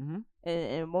interview. Mm-hmm.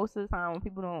 And most of the time, when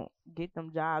people don't get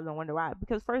them jobs, I wonder why.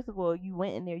 Because first of all, you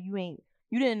went in there, you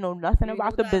didn't know nothing You ain't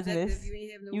about know the objective, business. You,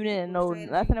 ain't have no- You didn't no know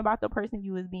strategy. nothing about the person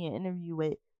you was being interviewed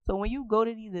with. So when you go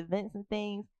to these events and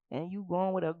things and you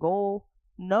going with a goal,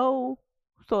 know.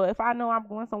 So if I know I'm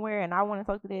going somewhere and I want to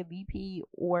talk to that VP,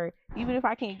 or even if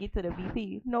I can't get to the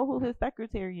VP, know who his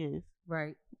secretary is.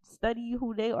 Right. Study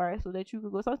who they are so that you can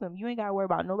go talk to them. You ain't got to worry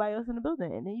about nobody else in the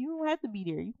building, and then you don't have to be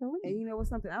there. You can leave. And you know what's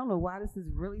something? I don't know why this is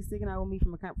really sticking out with me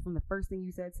from the first thing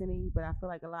you said to me, but I feel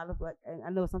like a lot of and I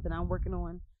know something I'm working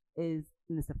on is,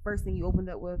 and it's the first thing you opened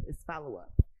up with is follow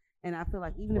up. And I feel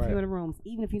like even if Right. you're in the rooms,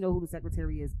 even if you know who the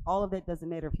secretary is, all of that doesn't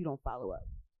matter if you don't follow up.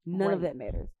 None of Right. that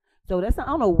matters. So that's I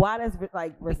don't know why that's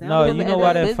like. No, resounding you in know the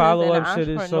why business that follow up and shit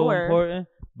is so entrepreneur. important?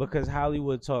 Because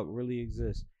Hollywood talk really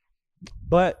exists.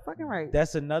 But fucking right.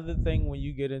 that's another thing when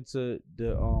you get into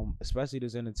the especially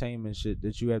this entertainment shit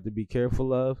that you have to be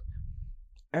careful of.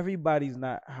 Everybody's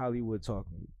not Hollywood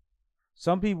talking.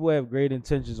 Some people have great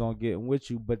intentions on getting with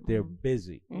you, but they're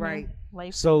busy. Mhm. Right.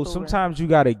 Life So is over. sometimes you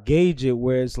gotta gauge it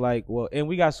where it's like, well, and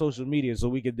we got social media, so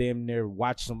we could damn near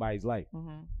watch somebody's life.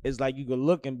 Mhm. It's like you could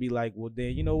look and be like, well,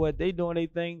 then you know what, they doing their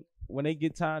thing. When they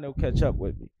get time, they'll catch up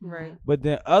with me. Right. But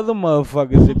then other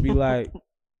motherfuckers would be like,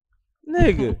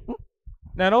 nigga,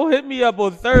 now don't hit me up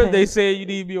on Thursday saying you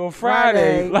need me on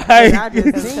Friday. Friday. Like, I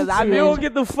just seen I've you been- don't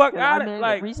get the fuck 'Cause out I've of been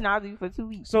like. reaching out to you for 2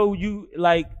 weeks. So you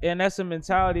like, and that's a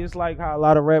mentality. It's like how a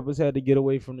lot of rappers had to get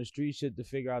away from the street shit to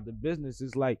figure out the business.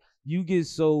 It's like you get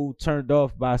so turned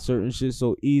off by certain shit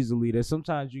so easily that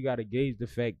sometimes you gotta gauge the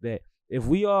fact that if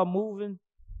we are moving,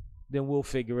 then we'll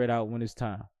figure it out when it's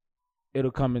time. It'll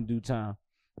come in due time.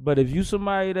 But if you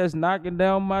somebody that's knocking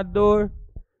down my door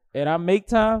and I make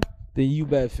time, then you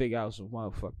better figure out some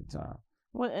motherfucking time.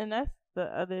 Well, and that's the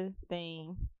other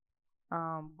thing.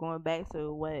 Going back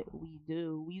to what we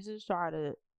do, we just try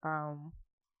to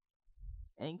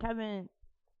and Kevin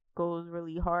goes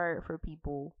really hard for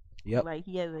people. Yep. Like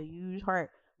he has a huge heart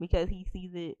because he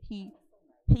sees it.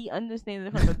 He understands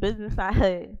it from the business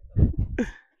side.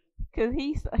 Cause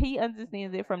he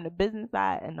understands it from the business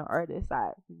side and the artist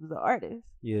side. He was an artist.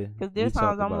 Yeah. Cause there's we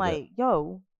times talked I'm about that. like,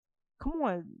 yo, come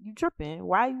on, you tripping?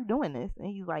 Why are you doing this? And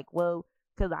he's like, well,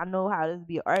 cause I know how to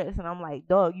be an artist. And I'm like,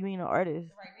 dog, you ain't an artist.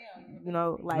 You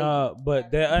know, like No,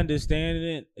 but that understanding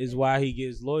it is why he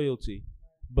gets loyalty,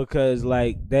 because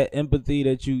like that empathy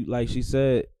that you, like she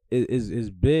said, is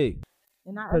big.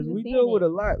 and I Because we understand deal with it. a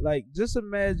lot. Like just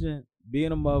imagine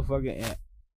being a motherfucker and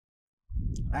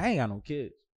I ain't got no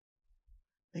kids.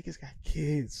 Niggas got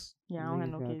kids. Yeah, I don't have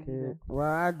no kids either. Well,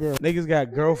 I do. Niggas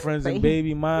got girlfriends and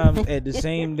baby moms at the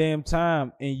same damn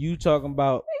time, and you talking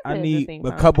about I At the need same a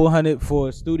time. couple hundred for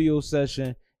a studio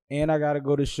session, and I gotta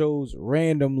go to shows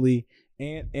randomly,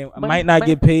 and I But- might not but-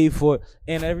 get paid for it,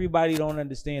 and everybody don't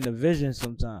understand the vision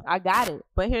sometimes. I got it.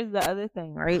 But here's the other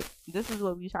thing, right? This is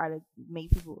what we try to make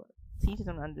people teach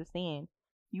them to understand.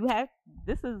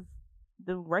 This is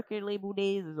the record label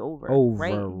days is over.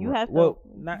 Right? You have to Well,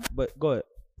 not, but go ahead.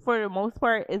 for the most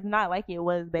part, it's not like it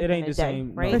was back It in ain't the the day,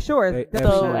 same, right? no. For sure. They- That's So,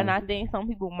 Absolutely. and I think some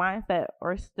people mindset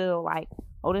are still like,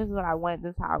 oh, this is what I want,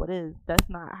 this is how it is. That's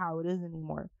not how it is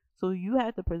anymore. So you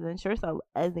have to present yourself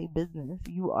as a business.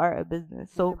 You are a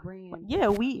business. So yeah,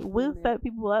 we'll set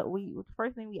people up. The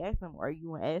first thing we ask them, are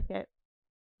you on ASCAP?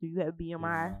 Do you have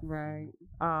BMI? Right.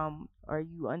 Are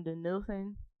you under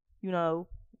Nielsen? You know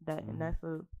that, Mhm. and that's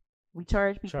we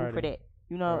charge people for Charting. that.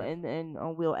 You know, Right.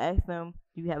 and we'll ask them,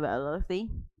 do you have an LLC?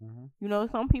 Mhm. You know,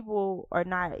 some people are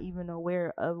not even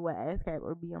aware of what ASCAP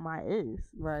or BMI is.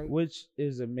 Right. Which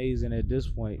is amazing at this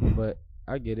point, but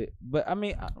I get it. But I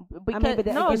mean, Because but that-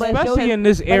 no, but but that shows- especially in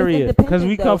this But it's area, because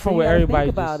we independent, come though, from so where you gotta everybody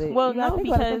think about just, it. Well, You gotta no, think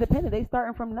about it. because- It's independent. They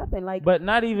starting from nothing. Like, but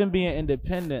not even being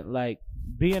independent, like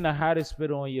being the hottest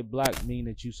spitter on your block mean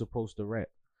that you supposed to rap.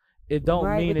 it don't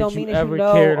Right, mean it that don't you mean that you ever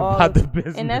know cared all about the- the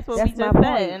business. And that's what That's we just my said.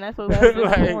 point. And that's what That's we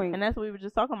my just, point. and that's what we were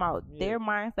just talking about. Yeah. Their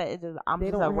mindset is just I'm They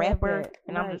just don't a have rapper that.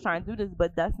 and I'm just trying to do this,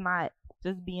 but that's not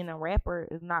just being a rapper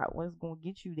is not what's gonna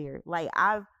get you there. Like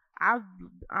I've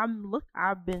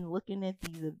been looking at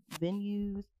these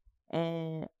venues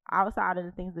and outside of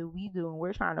the things that we do and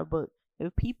we're trying to book.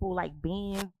 If people like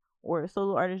bands or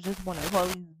solo artists just want to call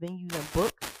these venues and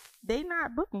book, they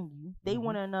not booking you. They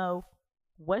want to know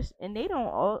and they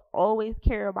don't always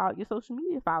care about your social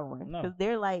media following because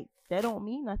they're like that don't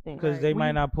mean nothing Because they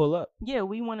might not pull up. Yeah,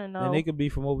 we want to know. And they could be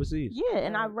from overseas. Yeah,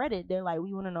 and I read it. They're like,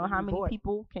 we want to know how many bored.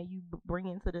 people can you bring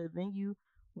into the venue?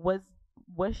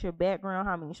 What's your background?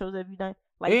 How many shows have you done?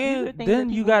 Like, these are And things then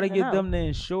that you people got to need get know. them to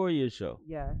insure your show.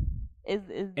 Yeah.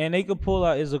 And they could pull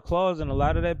out is a clause in a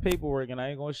lot of that paperwork, and I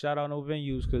ain't gonna shout out no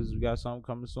venues because we got something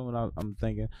coming soon. I'm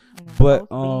thinking, but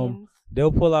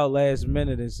they'll pull out last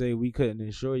minute and say we couldn't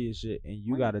insure your shit, and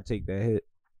you got to take that hit.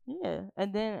 Yeah,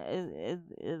 and then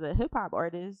as a hip hop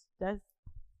artist,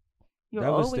 you're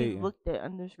always looked at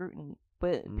under scrutiny.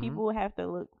 But people have to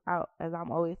look out, as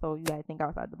I'm always told, you gotta think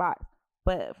outside the box.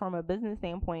 But from a business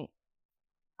standpoint,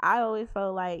 I always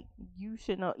felt like you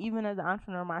should know, even as an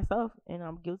entrepreneur myself, and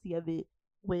I'm guilty of it,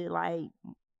 with like,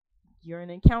 you're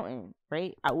an accountant,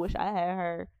 right? I wish I had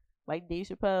her, like Dave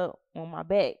Chappelle, on my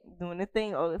back, doing the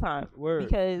thing all the time. Word.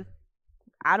 Because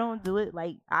I don't do it.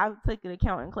 Like, I've taken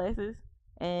accounting classes,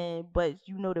 but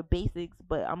you know the basics,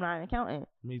 but I'm not an accountant.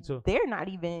 Me too. They're not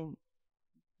even,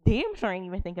 damn sure ain't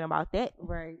even thinking about that.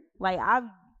 Right. Like, I've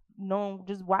known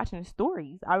just watching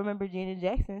stories. I remember Janet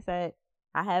Jackson said,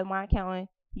 I have my accountant.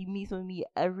 He meets with me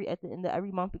at the end of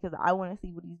every month because I want to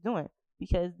see what he's doing.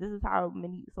 Because this is how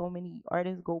so many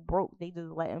artists go broke. They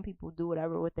just letting people do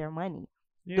whatever with their money.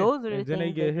 Yeah. Those are the and then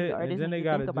things they get that hit, artists and then they need to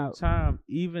got to think do about. time,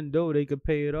 even though they could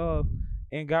pay it off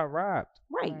and got robbed.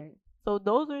 Right. So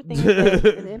those are things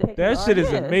that shit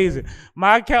is amazing.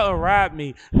 My accountant robbed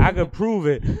me. I could prove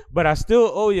it, but I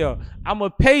still owe y'all. I'm going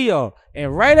to pay y'all.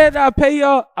 And right after I pay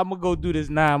y'all, I'm going to go do this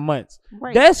 9 months.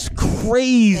 Right. That's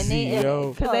crazy,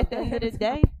 yo. Because at the end of the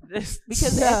day,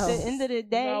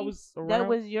 that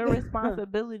was your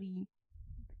responsibility.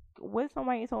 What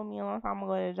somebody told me a long time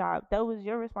ago at a job, that was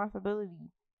your responsibility.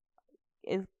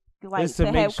 It's like it's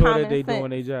to make have sure that they sense.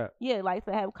 doing their job. Yeah, like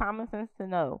to have common sense to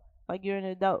know. Like, you're an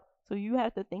adult. So you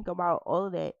have to think about all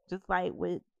of that. Just like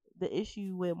with the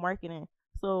issue with marketing.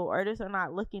 So artists are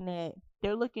not looking at,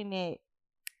 they're looking at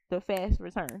the fast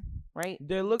return, right?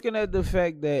 They're looking at the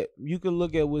fact that you can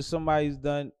look at what somebody's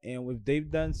done, and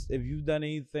if you've done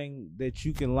anything that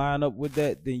you can line up with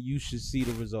that, then you should see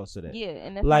the results of that. Yeah,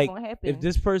 and that's like, not gonna happen. if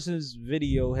this person's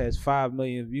video has 5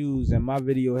 million views and my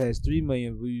video has 3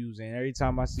 million views, and every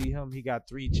time I see him he got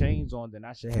 3 chains on, then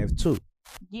I should have 2.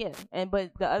 Yeah,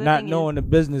 but the other not thing knowing is, the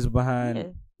business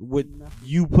behind with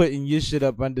you putting your shit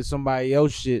up under somebody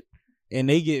else's shit and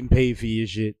they getting paid for your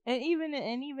shit. And even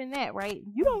that, right?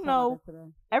 You don't know.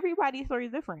 Everybody's story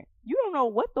is different. You don't know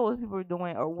what those people are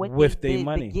doing or what with they their did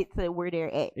money to get to where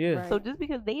they're at. Yeah. Right. So just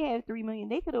because they have 3 million,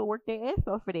 they could have worked their ass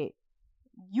off for that.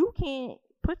 You can't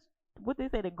put what they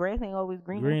say. The grass ain't always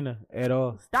greener at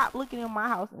all. Stop looking in my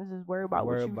house and just worry about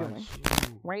what you're doing.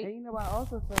 Right? And I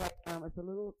also feel like it's a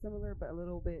little similar, but a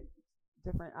little bit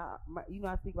different. I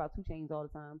speak about 2 Chainz all the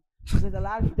time because a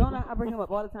lot of I bring him up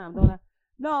all the time, don't I?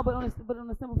 No, but on the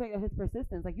simple fact of his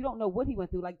persistence, like, you don't know what he went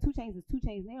through. Like, 2 Chainz is 2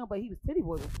 Chainz now, but he was Titty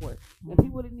Boy before, and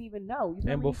people didn't even know.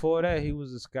 You and before that, he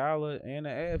was a scholar and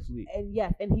an athlete. And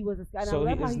yes, and he was a scholar. So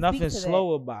there's nothing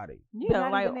slow about it. Yeah,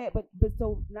 not even that, but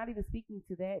so not even speaking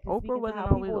to that. Oprah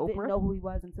wasn't always Oprah. Didn't know who he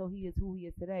was until he is who he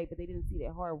is today, but they didn't see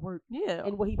that hard work. Yeah,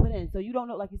 and what he put in. So you don't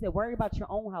know, like you said, worry about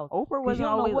your own house. Oprah wasn't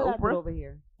always Oprah over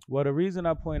here. Well, the reason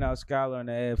I point out scholar and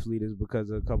the athlete is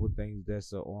because of a couple things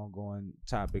that's an ongoing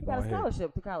topic. He got on a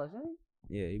scholarship to college, didn't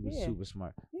he? Yeah, he was super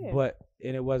smart. Yeah.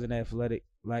 And it wasn't athletic.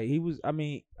 Like, he was, I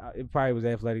mean, it probably was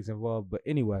athletics involved. But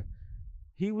anyway,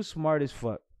 he was smart as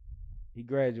fuck. He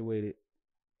graduated.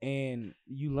 And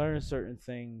you learn certain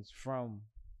things from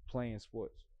playing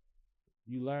sports.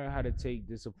 You learn how to take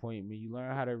disappointment. You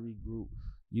learn how to regroup.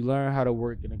 You learn how to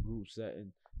work in a group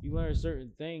setting. You learn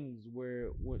certain things where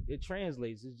it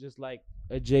translates. It's just like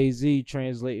a Jay-Z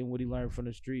translating what he learned from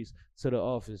the streets to the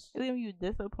office. It gives you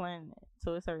discipline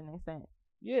to a certain extent.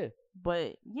 Yeah.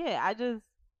 But yeah, I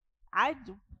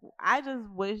just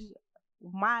wish,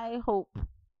 my hope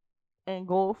and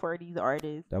goal for these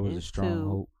artists that was is a strong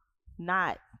hope.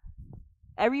 Not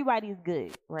everybody's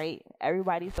good, right?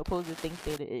 Everybody's supposed to think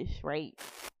they're the ish, right?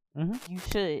 Mm-hmm. You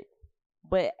should,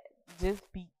 but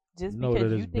just know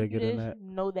because that you it's think bigger it than is, that.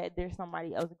 know that there's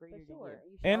somebody else greater than you.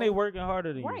 And they working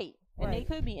harder than you. Right. And they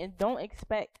could be. And don't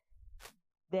expect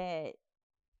that,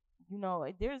 you know,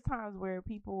 there's times where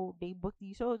people, they book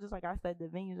these shows, just like I said, the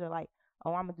venues are like,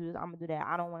 oh, I'm gonna do this, I'm gonna do that,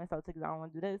 I don't want to sell tickets, I don't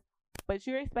want to do this, but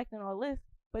you're expecting all this,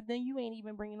 but then you ain't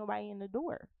even bringing nobody in the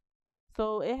door.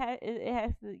 So it has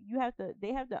to,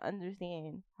 they have to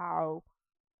understand how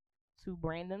to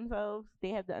brand themselves.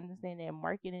 They have to understand that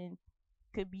marketing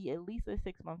could be at least a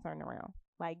 6-month turnaround.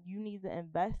 Like, you need to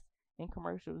invest in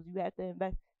commercials. You have to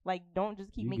invest. Like, don't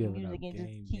just keep making music and just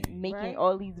keep making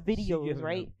all these videos,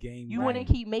 right? You want to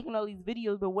keep making all these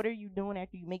videos, but what are you doing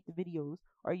after you make the videos?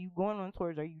 Are you going on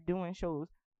tours? Are you doing shows?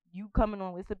 You coming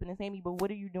on with Sippin and Sammy, but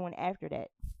what are you doing after that?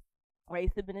 Right,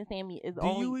 Sippin and Sammy is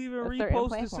only. Do you even repost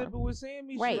the Sippin with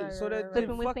Sammy shit so that the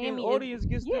fucking audience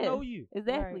gets to know you?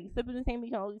 Exactly. Right. Sippin and Sammy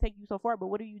can only take you so far, but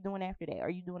what are you doing after that? Are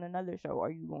you doing another show? Are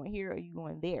you going here? Are you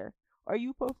going there? Are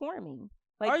you performing?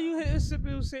 Like, are you hitting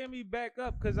Sippin with Sammy back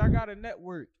up? Because I got a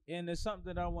network, and it's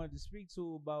something that I wanted to speak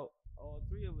to about all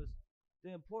three of us.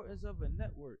 The importance of a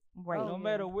network. Right. No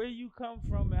matter where you come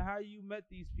from and how you met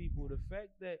these people, the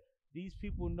fact that these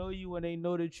people know you and they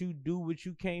know that you do what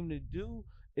you came to do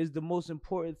is the most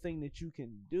important thing that you can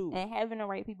do. And having the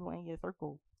right people in your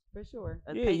circle. For sure.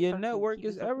 Your network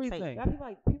is everything.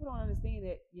 People don't understand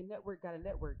that your network got a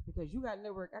network, because you got a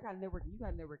network, I got a network, and you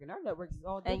got a network, and our networks is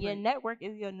all different. And your network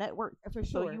is your network. For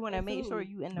sure. So you want to make sure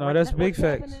you in the right network. No, that's big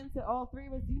facts. To all three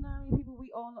of us, do you know how many people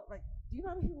we all know? Like, do you know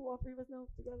how many people all three of us know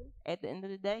together? At the end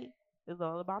of the day, it's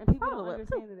all about follow up.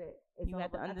 You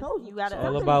have to understand. You got to.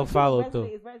 All about follow up.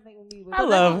 I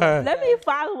love her. Let me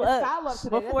follow up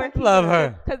before. Love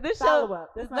her. Because this show,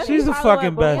 she's the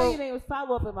fucking best. Let me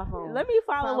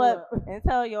follow up and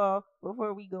tell y'all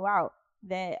before we go out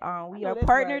that we are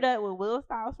partnered up with Will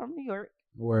Styles from New York.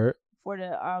 Word. For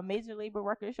the Major Label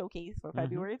Record Showcase for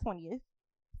February 20th.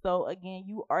 So again,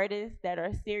 you artists that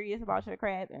are serious about your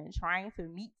craft and trying to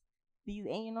meet these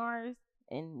A&Rs,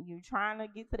 and you're trying to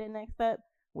get to the next step,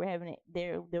 we're having it.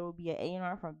 There will be an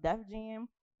A&R from Def Jam,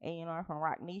 A&R from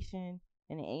Rock Nation,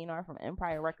 and an A&R from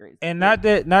Empire Records. And not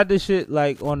the shit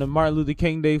like on the Martin Luther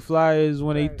King Day flyers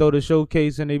when they throw the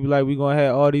showcase and they be like, we gonna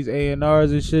have all these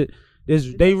A&Rs and shit.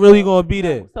 They really gonna be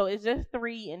there. So it's just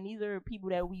 3, and these are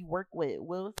people that we work with.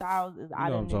 Will Styles is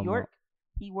out in New York.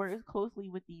 He works closely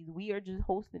with these. We are just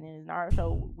hosting it in our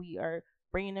show. We are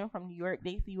bringing them from New York.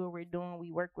 They see what we're doing.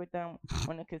 We work with them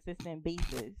on a consistent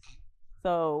basis.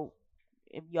 So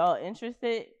if y'all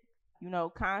interested,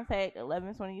 contact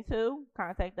 1122.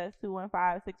 Contact us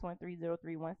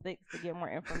 215-613-0316 to get more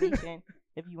information.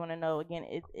 If you want to know, again,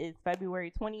 it's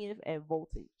February 20th at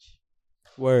Voltage.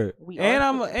 Word. We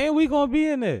gonna be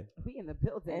in there. We in the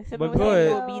building. And but go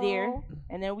ahead. Will be there.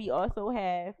 And then we also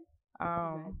have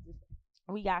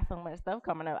we got so much stuff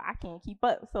coming up. I can't keep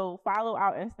up. So follow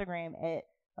our Instagram at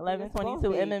 1122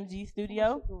 MMG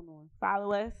Studio.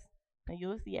 Follow us, and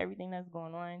you'll see everything that's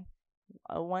going on.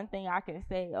 One thing I can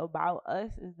say about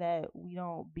us is that we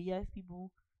don't BS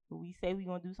people. When we say we're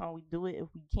going to do something, we do it. If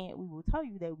we can't, we will tell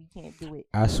you that we can't do it.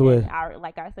 I swear.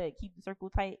 Like I said, keep the circle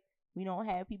tight. We don't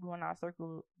have people in our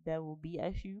circle that will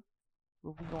BS you.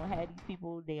 But we're going to have these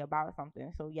people, they about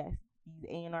something. So, yes, these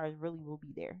A&Rs really will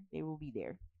be there. They will be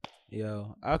there.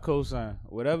 Yo, I co-sign.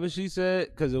 Whatever she said,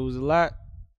 because it was a lot,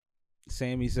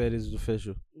 Sammy said it's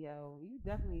official. Yo, you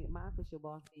definitely my official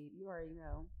boss, babe. You already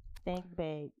know. Thanks,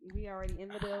 babe. We already in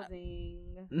the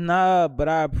building. Nah, but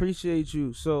I appreciate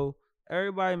you. So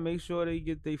everybody make sure they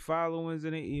get their followings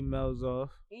and their emails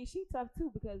off. And she tough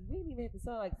too, because we didn't even have to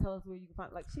tell us where you can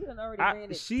find. Like, she done already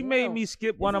ran it. She made me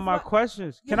skip one of my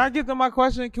questions. Can I get to my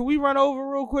question? Can we run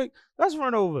over real quick? Let's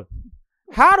run over.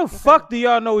 How the fuck do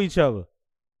y'all know each other?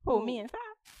 Who, me and Five?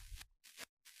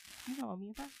 You know me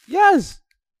and Five? Yes.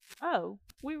 Oh,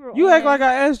 we were. You act like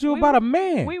I asked you about a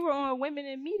man. We were on Women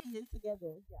in Media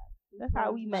together. That's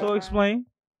how we met. So explain.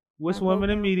 What's Women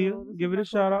in Media? Give it a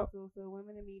shout out. So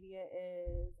Women in Media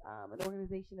is an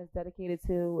organization that's dedicated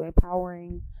to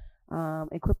empowering,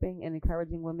 equipping, and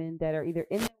encouraging women that are either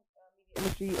in the media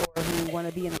industry or who want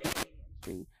to be in the media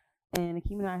industry. And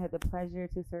Nikema and I had the pleasure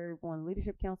to serve on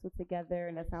leadership council together,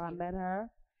 and that's how I met her.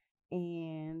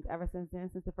 And ever since then,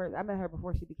 I met her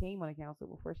before she became on the council,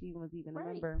 before she was even a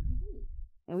member.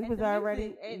 And we was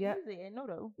already at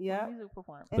Noto. Yeah. Music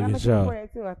performance. And I met her before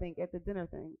that too, I think, at the dinner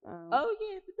thing. Oh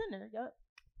yeah, at the dinner. Yep.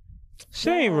 She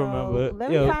ain't remember. Let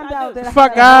me find out that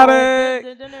fuck out of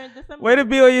it. Way to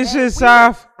be on your shit,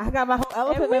 Saf. I got my whole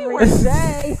elephant memory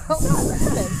today.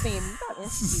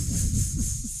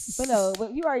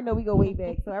 But you already know we go way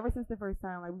back. So ever since the first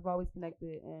time, like, we've always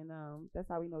connected, and that's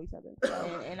how we know each other.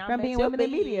 So, and from being Women in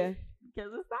Media,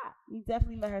 because it's that you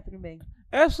definitely met her through me.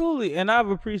 Absolutely, and I've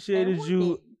appreciated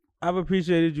you I've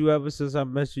appreciated you ever since I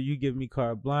met you. You give me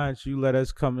carte blanche. You let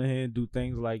us come in here and do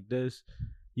things like this.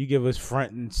 You give us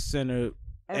front and center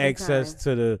access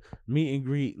to the meet and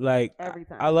greet. Like, every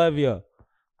time. I love you.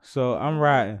 So I'm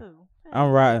riding.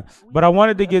 But I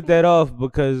wanted to get that off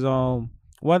because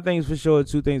one thing's for sure,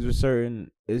 two things for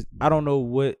certain is I don't know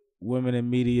what women in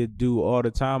media do all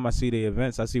the time. I see their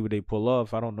events, I see what they pull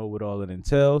off. I don't know what all it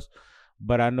entails,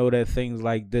 but I know that things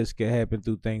like this can happen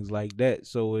through things like that.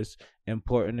 So it's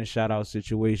important to shout out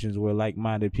situations where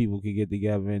like-minded people can get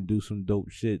together and do some dope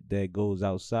shit that goes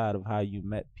outside of how you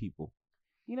met people.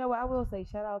 You know what? I will say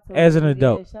shout out to as an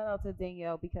adult. Shout out to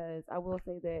Danielle, because I will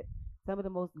say that some of the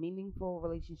most meaningful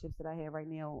relationships that I have right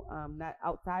now, not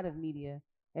outside of media,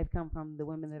 have come from the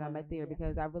women that I met there,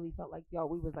 because I really felt like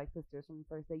we was like sisters from the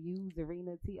first day. You,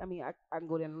 Zarina, T. I mean, I can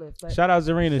go down the list. But shout out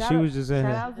Zarina. She was just in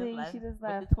here. Shout out Z. She just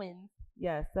left. With the twins.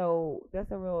 Yeah, so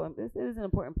that's a real. This is an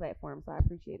important platform, so I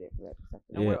appreciate it for that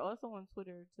perspective. And we're also on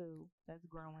Twitter too. That's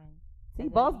growing. See,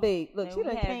 Boss Babe. Look, she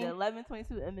done came. The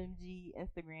 1122 MMG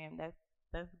Instagram.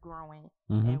 That's growing,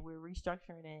 Mm-hmm. and we're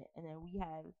restructuring it. And then we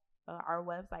have our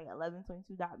website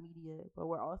 1122.media, but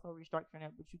we're also restructuring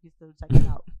it. But you can still check it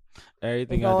out.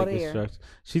 Everything I think is structured.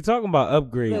 She talking about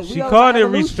upgrades. Look, she called it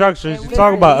restructuring. She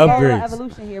talking about upgrades.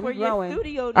 Evolution here. For We're your growing.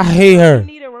 studio, I hate her. If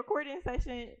you need a recording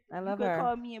session, I love you can her.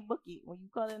 call me and book it. When you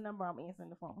call the number, I'm answering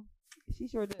the phone. She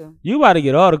sure do. You about to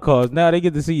get all the calls. Now they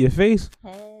get to see your face.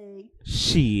 Hey.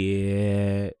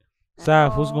 Shit.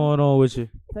 Saf, what's going on with you?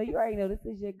 So you already know this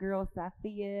is your girl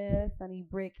Safia Sunny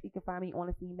Brick. You can find me on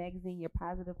the Scene Magazine, your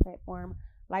positive platform,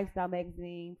 lifestyle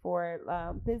magazine for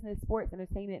business, sports,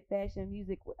 entertainment, fashion,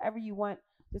 music, whatever you want,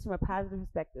 just from a positive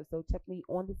perspective. So check me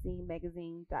on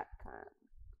thescenemagazine.com.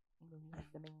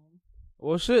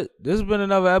 Well, shit. This has been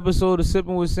another episode of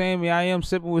Sippin' with Sammy. I am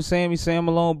Sippin' with Sammy, Sam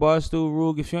Malone, Barstool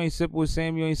Rug. If you ain't sippin' with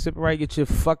Sammy, you ain't sippin' right. Get your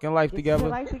fucking life together. Get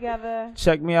your life together.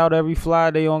 Check me out every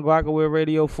Friday on Glockaware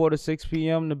Radio, 4 to 6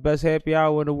 p.m. The best happy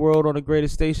hour in the world on the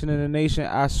greatest station in the nation.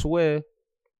 I swear.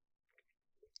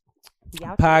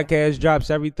 Podcast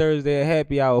drops every Thursday at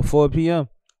happy hour, 4 p.m.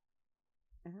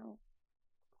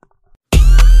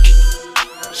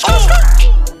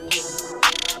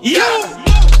 Yeah.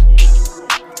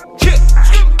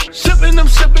 Sippin' them,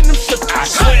 I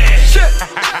swear.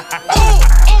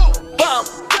 Bomb.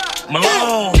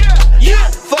 Malone. Yeah.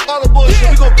 Fuck all the bullshit.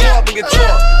 We gon' go up and get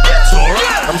taught.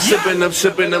 I'm sippin',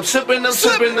 sippin', sippin',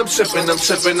 sippin', sippin',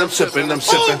 sippin',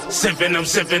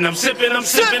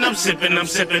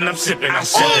 sippin', I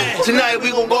swear. Tonight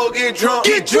we gon' go get drunk.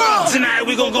 Tonight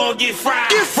we gon' go get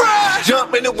fried.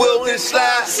 Jump in the wheel and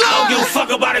slide. I don't give a fuck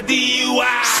about a DUI.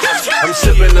 I'm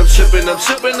sippin', sippin', sippin',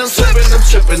 sippin', sippin',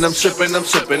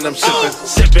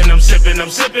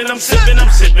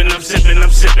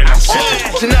 sippin', I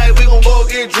swear. Tonight we gon' go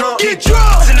get drunk.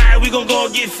 Tonight we gon' go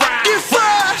get fried.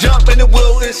 Jump in the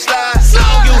wheel and slide. I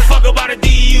don't give a fuck about a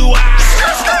DUI.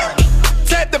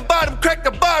 Tap the bottom, crack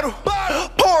the bottle.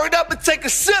 Pour it up and take a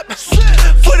sip.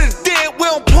 For the dead, we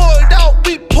don't pour it out.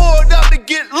 We pour it up and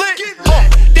get lit.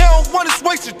 They don't want us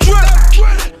wasted drip.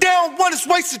 They don't want us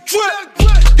wasted drip.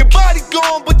 Your body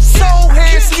gone, but your soul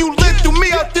here. So you lit through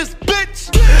me out this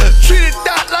bitch. Treat it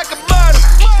out like a model.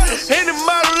 And the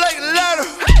model like a ladder.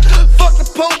 Fuck the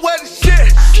poetic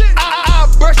shit. I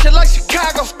brush it like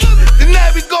Chicago.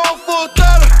 Tonight we going full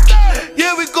throttle.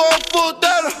 Yeah, we going full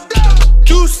throttle.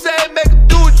 You say, make them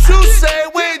do what you say.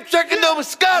 We ain't drinking no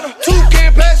Moscato. 2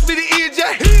 can't pass me the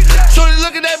EJ. So they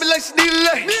looking at me like she need a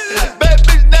lay. Bad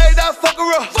bitch, now I fuck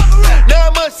her up.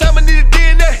 9 months time I need a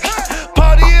DNA.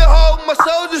 Party in hall with my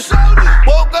soldiers.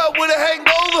 Woke up with a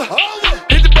hangover.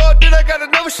 Hit the ball, then I got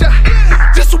another shot.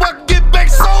 Just so I can get back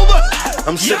sober.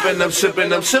 I'm sippin',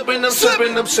 sippin', sippin', sippin',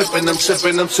 sippin', sippin',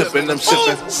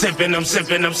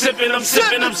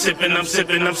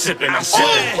 sippin', sippin'. I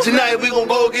swear. Tonight we gon'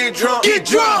 go get drunk.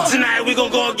 Tonight we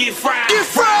gon' go get fried.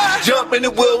 Jump in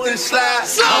the wheel and slide.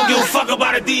 I don't give a fuck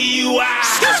about a DUI.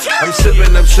 I'm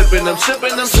sippin', sippin', sippin',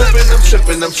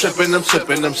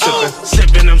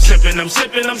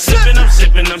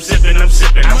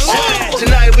 sippin', I swear.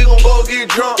 Tonight we gon' go get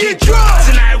drunk.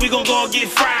 Tonight we gon' go get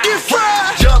fried.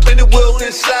 Jump in the wheel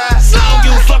and slide. I don't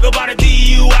give a fuck about a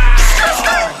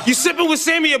DUI. You sippin' with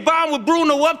Sammy, a bomb with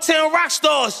Bruno, uptown rock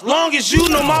stars. Long as you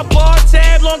know my bar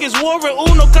tab, long as war and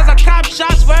Uno, cause I cop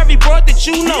shots for every broad that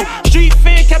you know. Street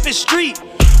fan kept it street.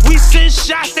 We send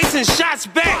shots, they send shots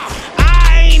back.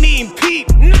 I ain't even peep.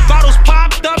 Bottles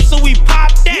popped up, so we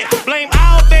pop that. Blame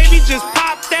our baby, just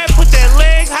pop that. Put that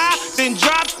leg high, then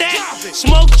drop that.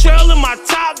 Smoke trail in my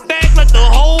top back, let the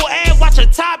whole ad watch her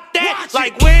top that.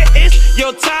 Like where is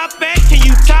your top at? Can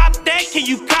you top that? Can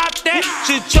you cop that?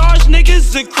 Should charge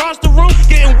niggas across the room,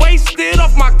 getting wasted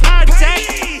off my con.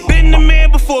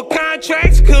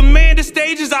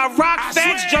 pages, I rock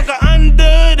facts. Drunk her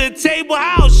under the table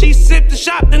house. She sipped the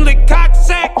shop, then licked cock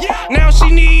sack. Now she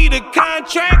need a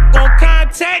contract on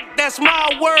contact, that's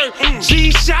my word.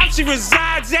 G-Shop, she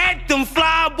resides at. Them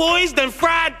fly boys done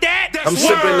fried that. I'm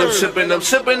sippin', I'm sippin', I'm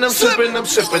sippin', I'm sippin', I'm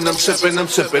sippin', I'm sippin', I'm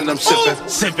sippin', I'm sippin'.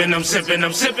 Sippin', I'm sippin',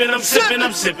 I'm sippin', I'm sippin',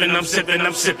 I'm sippin', I'm sippin',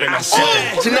 I'm sippin', I'm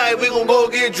sippin'. Tonight we gon' go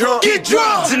get drunk. Get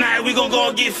drunk. Tonight we gon'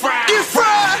 go get fried. Get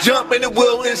fried. Jump in the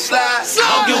wheel and slide.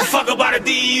 I don't give a fuck about a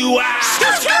DUI.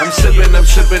 I'm sippin', I'm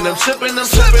sippin', I'm sippin', I'm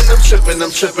sippin', I'm sippin',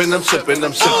 I'm sippin', I'm sippin',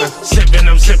 I'm sippin'. Sippin',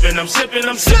 I'm sippin', I'm sippin',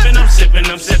 I'm sippin', I'm sippin',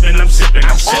 I'm sippin', I'm sippin',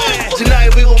 I'm sippin'.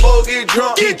 Tonight we gon' go get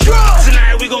drunk. Get drunk.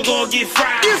 Tonight we gon' go get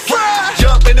fried. Get fried.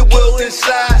 Jump in the wheel and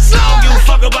slide. I don't give a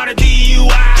fuck about a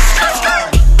DUI.